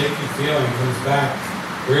 That shaky feeling comes back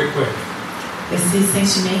very quick. Esse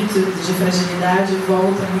sentimento de fragilidade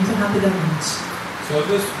volta muito rapidamente. So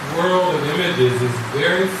this world of images is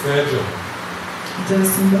very fragile. Então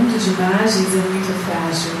esse mundo de imagens é muito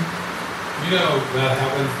frágil. You know that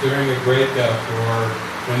happens during a breakup or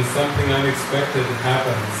when something unexpected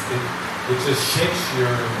happens. It just shakes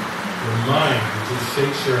your mind. It just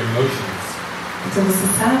shakes your emotions. Então você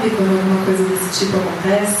sabe quando alguma coisa desse tipo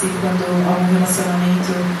acontece, quando algum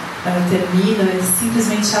relacionamento termina, ele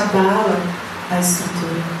simplesmente abala a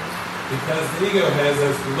estrutura. Because the ego has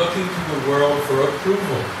us looking to the world for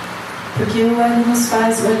approval. Porque o ego nos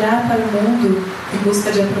faz olhar para o mundo em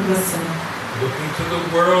busca de aprovação. Looking to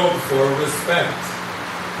the world for respect.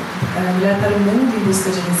 Olhar para o mundo em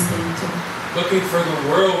busca de respeito. Looking for the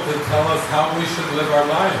world to tell us how we should live our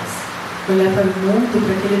lives. Olhar para o mundo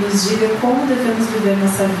para que Ele nos diga como devemos viver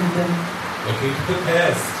nossa vida. Looking to the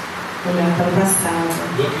past. Olhar para o passado.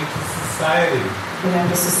 Looking to society. Olhar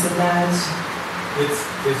para a sociedade.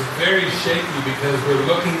 It's very shaky because we're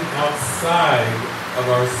looking outside of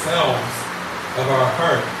ourselves, of our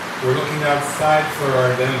heart. We're looking outside for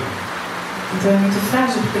our identity. Então é muito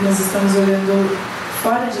frágil porque nós estamos olhando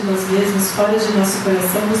fora de nós mesmos, fora de nosso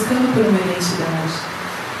coração, buscando por uma identidade.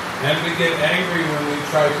 And we get angry when we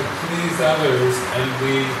try to please others and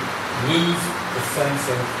we lose the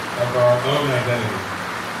sense of our own identity.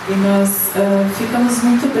 E nós ficamos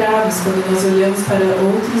muito bravos quando nós olhamos para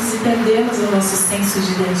outros e perdemos o nosso senso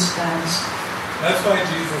de identidade. That's why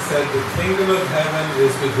Jesus said, the kingdom of heaven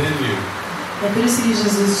is within you. É por isso que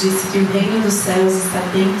Jesus disse que o reino dos céus está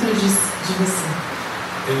dentro de você.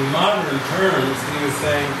 In modern terms, he was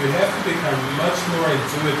saying you have to become much more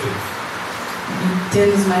intuitive. Em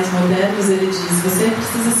termos mais modernos, ele diz, você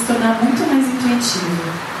precisa se tornar muito mais intuitivo.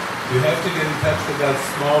 You have to get in touch with that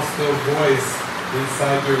small, still voice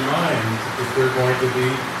inside your mind if you're going to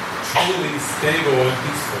be truly stable and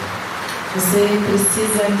peaceful. Você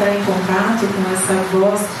precisa entrar em contato com essa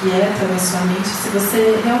voz quieta na sua mente se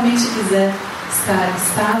você realmente quiser estar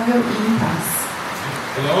estável e em paz.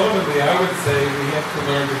 And ultimately, I would say we have to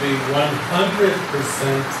learn to be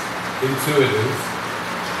 100% intuitive.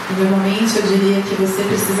 E normalmente eu diria que você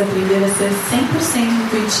precisa aprender a ser 100%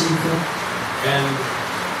 intuitivo. And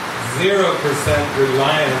 0%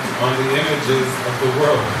 reliant on the images of the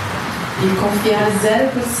world. E confiar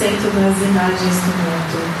 0% nas imagens do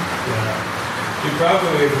mundo. Yeah. You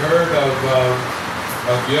probably have heard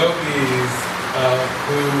of yogis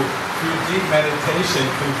who, through deep meditation,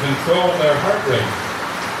 can control their heart rate.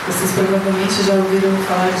 Vocês provavelmente já ouviram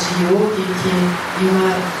falar de yogi que, em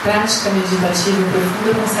uma prática meditativa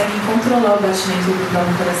profunda, conseguem controlar o batimento do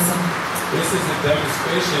próprio coração. This is a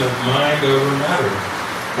demonstration of mind over matter.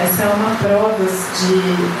 Essa é uma prova de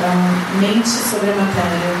mente sobre a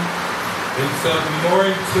matéria. And so the more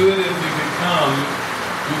intuitive you become,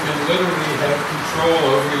 you can literally have control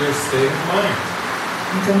over your state of mind.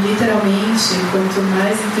 Então, literalmente, quanto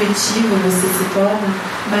mais intuitivo você se torna,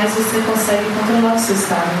 mais você consegue controlar o seu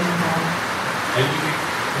estado mental. And you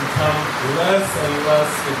become less and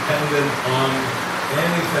less dependent on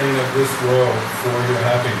anything of this world for your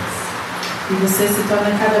happiness. E você se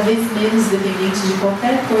torna cada vez menos dependente de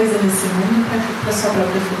qualquer coisa nesse mundo para sua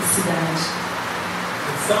própria felicidade.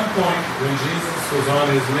 At some point, when Jesus was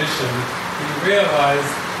on his mission, he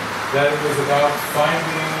realized that it was about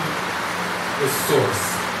finding the source.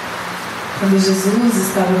 Quando Jesus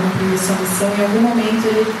estava cumprindo sua missão, em algum momento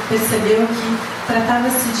ele percebeu que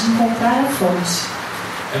tratava-se de encontrar a fonte.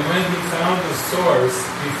 And when he found the source,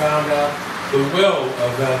 he found out the will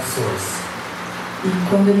of that source. E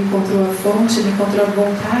quando ele encontrou a fonte, ele encontrou a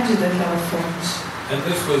vontade daquela fonte. And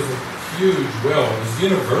this was a huge will, it was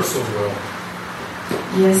universal will.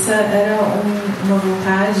 E essa era uma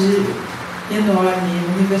vontade enorme,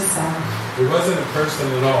 universal. It wasn't a person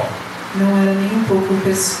at all. Não era nem um pouco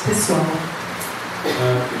pessoal.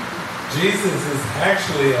 Jesus is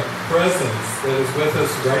actually a presence that is with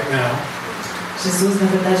us right now. Jesus, na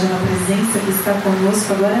verdade, é uma presença que está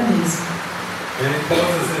conosco agora mesmo. And he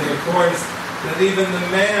tells us in the Course that even the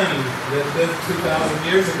man that lived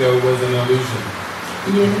 2,000 years ago was an illusion.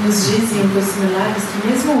 E ele nos diz em um curso de milagres que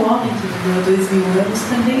mesmo o homem que viveu há 2000 anos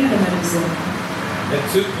também era uma ilusão. At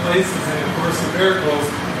two places in the Course in Miracles,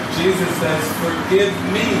 Jesus says, "Forgive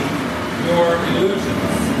me your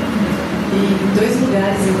illusions." E em 2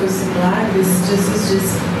 lugares em curso de milagres, Jesus diz,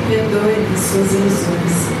 perdoe suas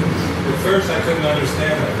ilusões. At first I couldn't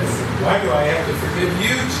understand that. I said, why do I have to forgive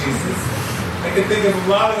you, Jesus? I can think of a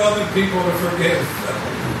lot of other people to forgive.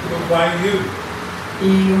 But why you? E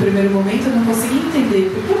no primeiro momento eu não consegui entender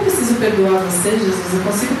por que eu preciso perdoar você, Jesus. Eu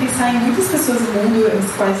consigo pensar em muitas pessoas no mundo as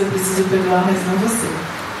quais eu preciso perdoar, mas não você.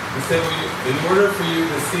 He said, well, in order for you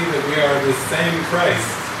to see that we are the same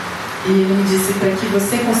Christ, e ele me disse para que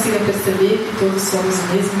você consiga perceber que todos somos o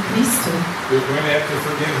mesmo Cristo. you're going to have to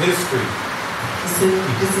forgive history. Você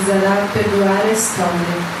precisará perdoar a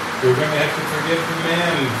história. You're going to have to forgive the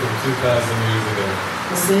man from 2,000 years ago.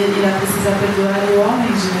 Você irá precisar perdoar o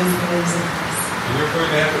homem de 2.000 anos atrás. And you're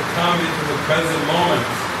going to have to come into the present moment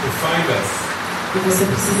to find us. E você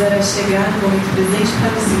precisará chegar no momento presente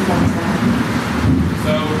para nos encontrar.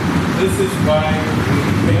 So this is why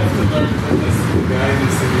we have to learn to listen to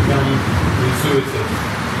guidance and become intuitive.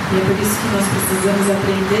 E é por isso que nós precisamos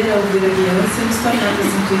aprender a ouvir a guiança e nos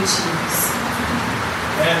tornarmos intuitivos.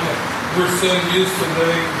 And we're so used to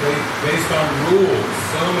living based on rules,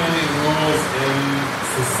 so many rules in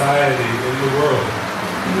society, in the world.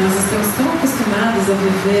 E nós estamos tão acostumados a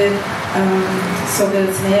viver sobre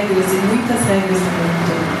as regras e muitas regras no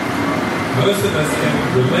mundo. Most of us can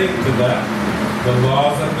relate to that, the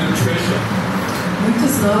laws of nutrition.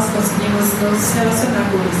 Muitos de nós conseguimos nos relacionar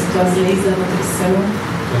com isso, com as leis da nutrição,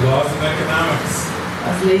 The laws of economics,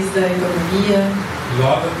 as leis da economia, the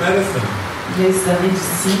laws of medicine. leis da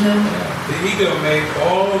medicina. The ego made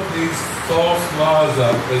all of these false laws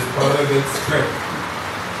up as part of its trick.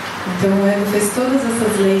 Então o ego fez todas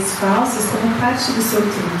essas leis falsas como parte do seu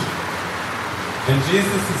truque. And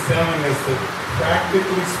Jesus is telling us that,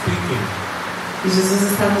 practically speaking, E Jesus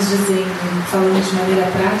está nos dizendo, falando de maneira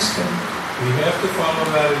prática, we have to follow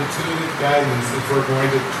that intuitive guidance if we're going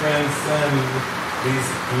to transcend these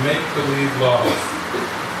make-believe laws.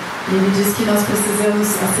 e ele diz que nós precisamos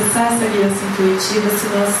acessar essa guiança intuitiva se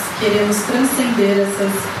nós queremos transcender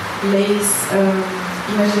essas leis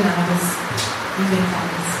imaginadas,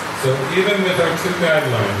 inventadas. So even with our two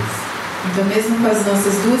guidelines, Então mesmo com as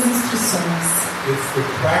nossas duas instruções, it's the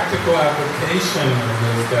practical application of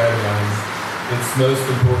those guidelines that's most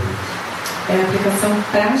important. é a aplicação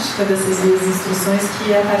prática dessas duas instruções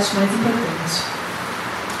que é a parte mais importante.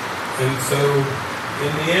 And so,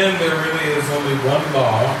 in the end, there really is only one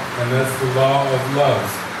law, and that's the law of love.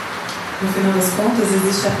 No final das contas,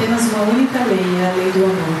 existe apenas uma única lei, é a lei do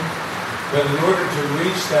amor. But in order to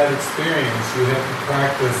reach that experience, you have to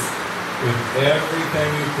practice with everything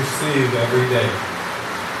you perceive every day.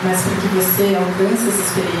 Mas para que você alcance essa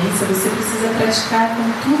experiência, você precisa praticar com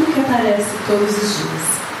tudo que aparece todos os dias.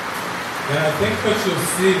 And I think what you'll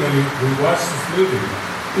see when we watch this movie,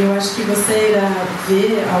 E eu acho que você irá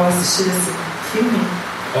ver ao assistir esse filme,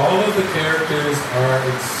 all of the characters are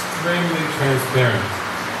extremely transparent.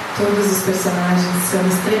 todos os personagens são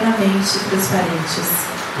extremamente transparentes.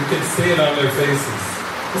 You can see it on their faces.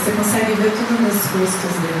 Você consegue ver tudo nos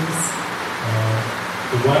rostos deles.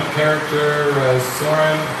 The one character,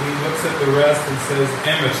 Soren, he looks at the rest and says,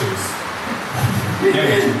 amateurs.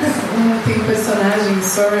 Amateurs. Tem um personagem,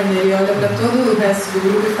 Soren, ele olha para todo o resto do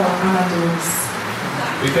grupo e fala, amadores.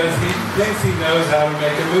 Because he thinks he knows how to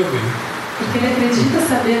make a movie. Porque ele acredita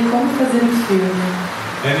saber como fazer um filme.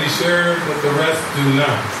 And he's sure that the rest do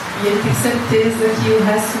not. E ele tem certeza que o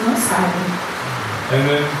resto não sabe. And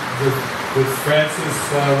then with Frances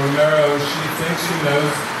Romero, she thinks she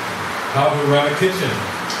knows how to run a kitchen.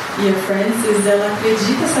 E a Frances, ela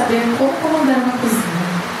acredita saber como comandar uma cozinha.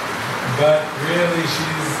 But really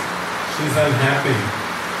she's unhappy.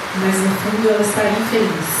 Mas no fundo ela está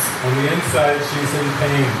infeliz. On the inside she's in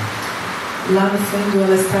pain. Lá no fundo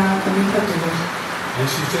ela está com muita dor. And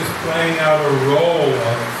she's just playing out a role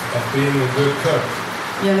of being a good cook.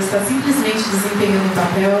 E ela está simplesmente desempenhando o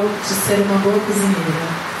papel de ser uma boa cozinheira.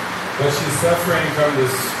 But she's suffering from the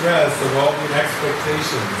stress of all the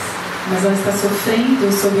expectations. Mas ela está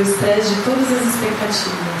sofrendo sob o estresse de todas as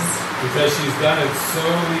expectativas. Because she's done it so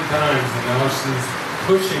many times and now she's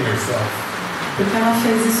pushing herself. Porque ela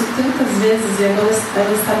fez isso tantas vezes e agora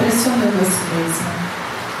ela está pressionando a si mesma.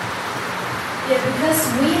 Yeah, because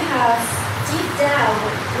we have, deep down,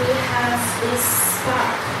 we have this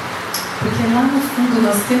spark. Porque lá no fundo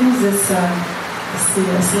nós temos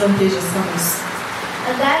esse lampejo, essa luz.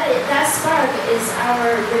 And that spark is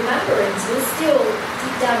our remembrance. We still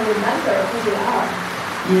deep down remember who we are.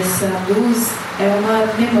 E essa luz é uma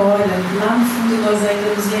memória. Lá no fundo nós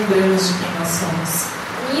ainda nos lembramos de quem nós somos.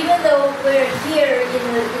 And even though we're here in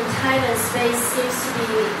time and space seems to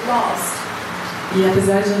be lost. E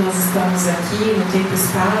apesar de nós estarmos aqui no tempo e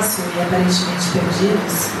espaço e aparentemente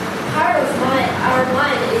perdidos, part of our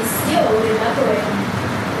mind is still remembering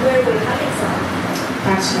where we're coming from.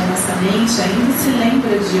 Parte da nossa mente ainda se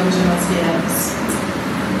lembra de onde nós viemos.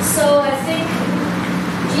 So I think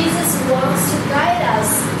Jesus wants to guide us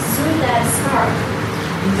through that spark.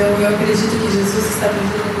 Então eu acredito que Jesus está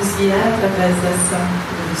tentando nos guiar através dessa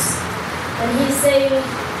luz. And he's saying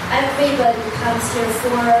everybody comes here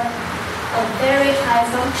for a very high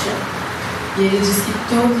function. E ele diz que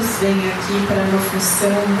todos vêm aqui para uma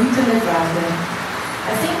função muito elevada.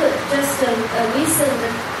 I think that just a recent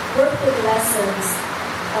workbook lessons,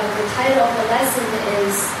 the title of the lesson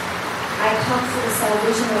is I come for the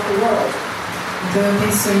salvation of the world. Então eu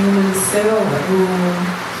penso em uma lição,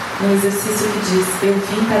 um exercício que diz, eu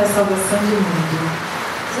vim para a salvação do mundo.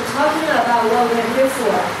 So talking about what we're here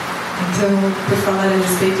for. Então, por falar a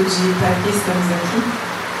respeito de para que estamos aqui,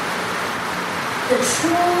 the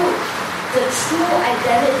true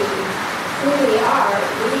identity, who we are,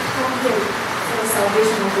 we come here for the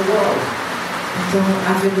salvation of the world. Então,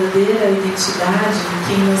 a verdadeira identidade de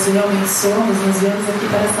quem nós realmente somos, nós viemos aqui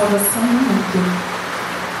para a salvação do mundo.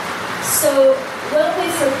 So, when we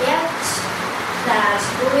forget that,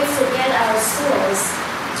 when we forget our source,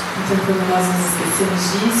 Então, quando nós nos esquecemos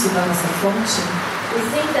disso, da nossa fonte, we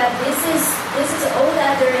think that this is all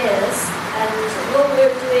that there is, and what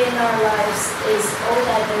we're doing in our lives is all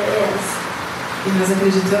that there is. e nós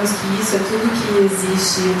acreditamos que isso é tudo que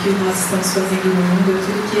existe, e o que nós estamos fazendo no mundo é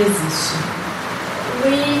tudo que existe.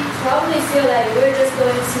 We probably feel like we're just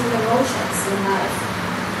going through the motions in life.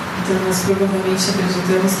 Então, nós provavelmente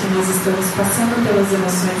acreditamos que nós estamos passando pelas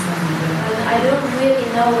emoções na vida. And I don't really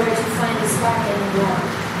know where to find the spark anymore.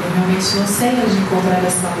 Eu realmente não sei onde encontrar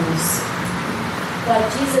essa luz. But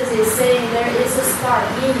Jesus is saying there is a spark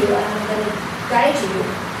in you, and I'm going to guide you.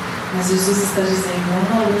 Mas Jesus está dizendo, há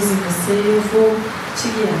uma luz em você e eu vou te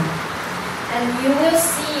guiar. And you will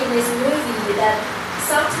see in this movie that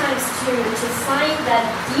sometimes to find that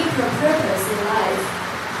deeper purpose in life,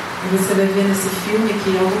 E você vai ver nesse filme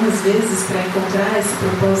que algumas vezes, para encontrar esse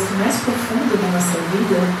propósito mais profundo na nossa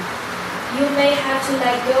vida, you may have to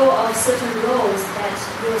let go of certain roles that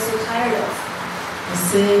you're so tired of.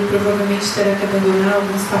 você provavelmente terá que abandonar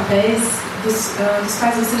alguns papéis dos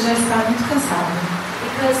quais você já está muito cansado.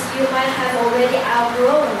 Because you might have already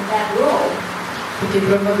outgrown that role. Porque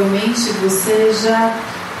provavelmente você já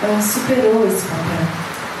superou esse papel.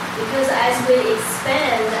 Because as we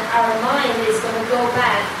expand, our mind is going to go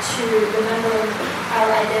back to remembering our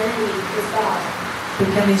identity with God.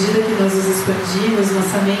 Porque à medida que nós nos expandimos,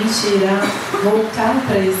 nossa mente irá voltar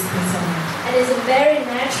para esse pensamento. And it's a very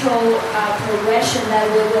natural progression that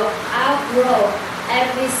we will outgrow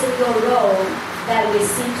every single role that we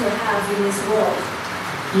seem to have in this world.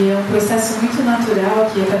 E é um processo muito natural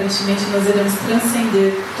que aparentemente nós iremos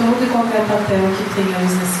transcender todo e qualquer papel que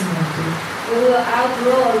tenhamos nesse mundo. We will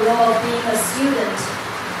outgrow a role of being a student,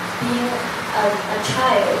 being a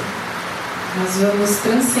child. Nós vamos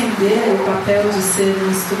transcender o papel de ser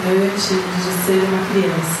um estudante, de ser uma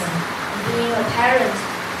criança. Being a parent,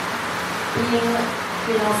 being,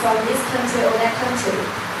 from this country or that country.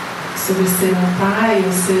 Sobre ser um pai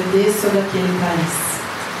ou ser desse ou daquele país.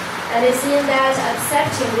 And it's in that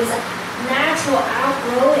accepting this natural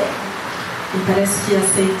outgrowing E parece que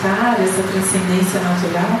aceitar essa transcendência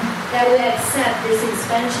natural, that we accept this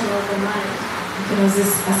expansion of the mind. que nós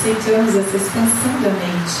aceitamos essa expansão da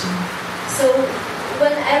mente. So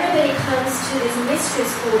when everybody comes to this mystery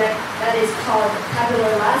school that is called Tabula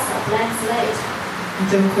Rasa, blank slate.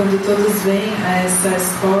 Então, quando todos vêm a essa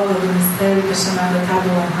escola do mistério que é chamada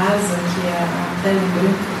Tabula Rasa, que é a tela em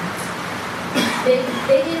branco,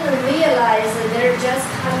 they didn't realize that they're just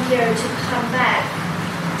come here to come back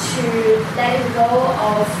to letting go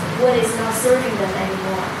of what is not serving them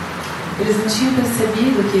anymore. eles não tinham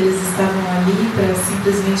percebido que eles estavam ali para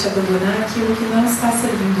simplesmente abandonar aquilo que não está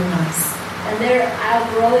servindo mais. And they're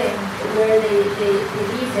outgrowing where they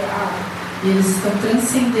believe they are. E eles estão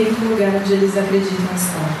transcendendo o lugar onde eles acreditam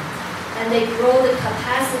estar. And they grow the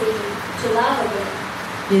capacity to love again.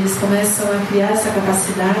 E eles começam a criar essa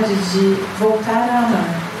capacidade de voltar a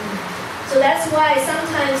amar. So that's why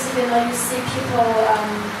sometimes you see people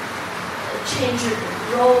change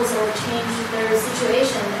roles or change their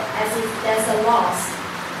situation as if that's a loss.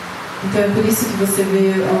 Então é por isso que você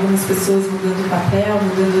vê algumas pessoas mudando o papel,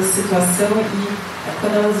 mudando a situação e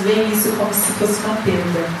quando elas veem isso como se fosse uma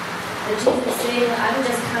perda. But Jesus is saying,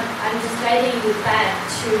 I'm just guiding you back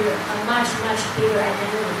to a much bigger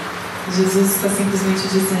identity. Jesus está simplesmente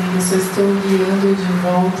dizendo, eu só estou guiando de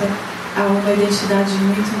volta a uma identidade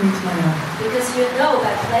muito maior. Because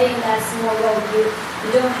by playing that small role,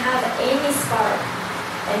 you don't have any spark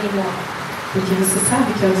anymore. Porque você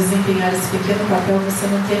sabe que ao desempenhar esse pequeno papel você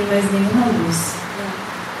não tem mais nenhuma luz.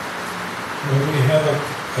 Well, we have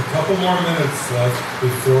a couple more minutes left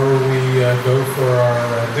before we go for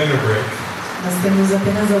our dinner break. Nós temos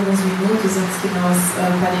apenas alguns minutos antes que nós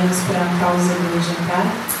paremos para a pausa do jantar.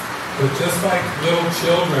 But just like little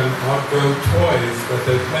children outgrow toys that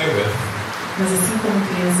they play with, Mas assim como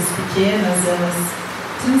crianças pequenas, elas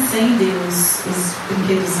transcendem os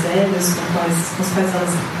brinquedos velhos com os quais elas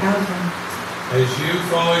brincavam. as you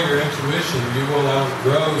follow your intuition, you will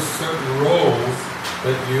outgrow certain roles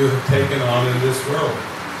that you have taken on in this world.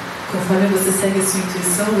 Conforme você segue a sua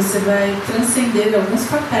intuição, você vai transcender alguns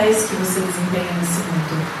papéis que você desempenha nesse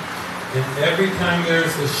mundo. And every time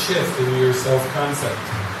there's a shift in your self-concept,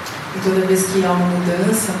 E toda vez que há uma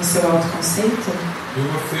mudança no seu autoconceito, you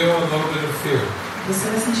will feel a little bit of fear. você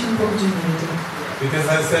vai sentir um pouco de medo. Because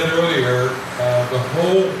I said earlier, the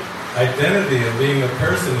whole identity of being a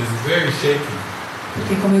person is very shaky.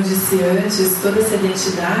 Porque, como eu disse antes, toda essa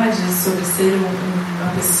identidade sobre ser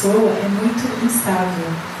uma pessoa é muito instável.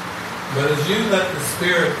 But as you let the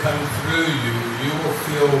Spirit come through you, you will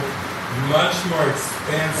feel much more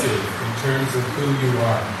expansive in terms of who you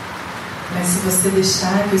are. Mas se você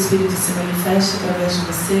deixar que o Espírito se manifeste através de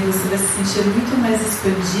você, você vai se sentir muito mais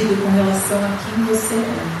expandido com relação a quem você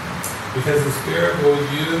é. Because the Spirit will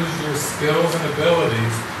use your skills and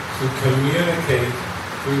abilities to communicate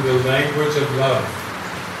through the language of love.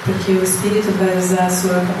 Porque o Espírito vai usar a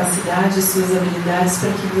sua capacidade, suas habilidades para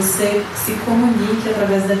que você se comunique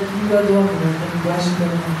através da língua do amor, da linguagem do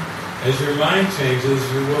amor. As your mind changes,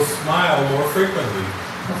 you will smile more frequently.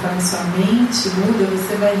 Conforme sua mente muda,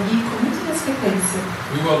 você vai rir com muito mais frequência.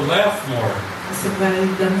 You will laugh more. Você vai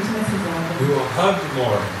dar muito mais risada. You will hug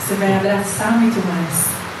more. Você vai abraçar muito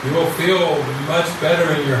mais. You will feel much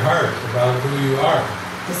better in your heart about who you are.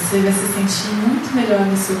 Você vai se sentir muito melhor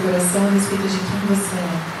no seu coração a respeito de quem você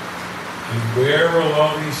é. And where will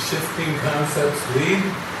all these shifting concepts lead?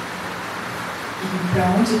 E para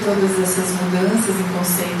onde todas essas mudanças em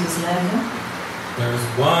conceitos levam? There's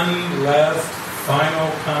one last final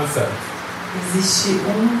concept. Existe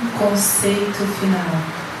conceito final.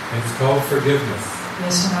 It's called forgiveness.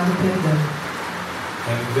 É chamado perdão.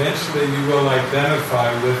 And eventually you will identify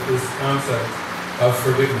with this concept of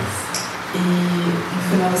forgiveness. E, no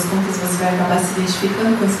final das contas, você vai acabar se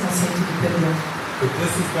identificando com esse conceito de perdão. But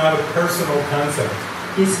this is not a personal concept.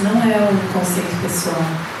 Esse não é conceito pessoal.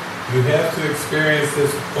 You have to experience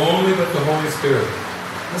this only with the Holy Spirit.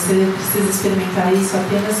 Você precisa experimentar isso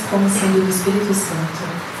apenas como sendo do Espírito Santo.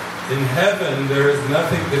 In heaven, there is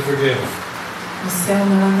nothing to forgive. No céu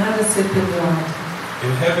não há nada a ser perdoado.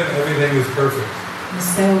 In heaven, everything is perfect. No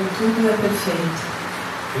céu tudo é perfeito.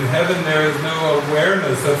 In heaven, there is no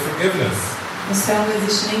awareness of forgiveness. No céu não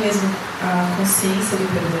existe nem mesmo a consciência do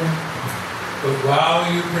perdão. But while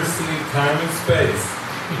you perceive time and space,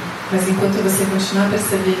 Mas enquanto você continuar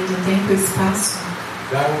percebendo tempo e espaço,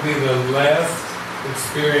 that will be the last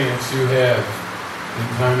experience you have in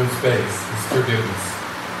time and space, is forgiveness.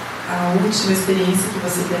 a última experiência que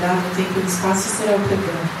você terá no tempo e no espaço será o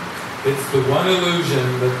perdão. It's the one illusion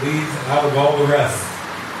that leads out of all the rest.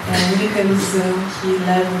 É a única ilusão que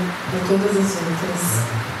leva para todas as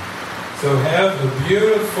outras. So have a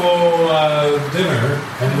beautiful dinner,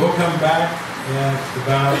 and we'll come back at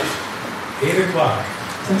about 8 o'clock.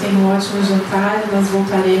 Então tem um ótimo jantar e nós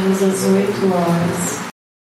voltaremos às 8 horas.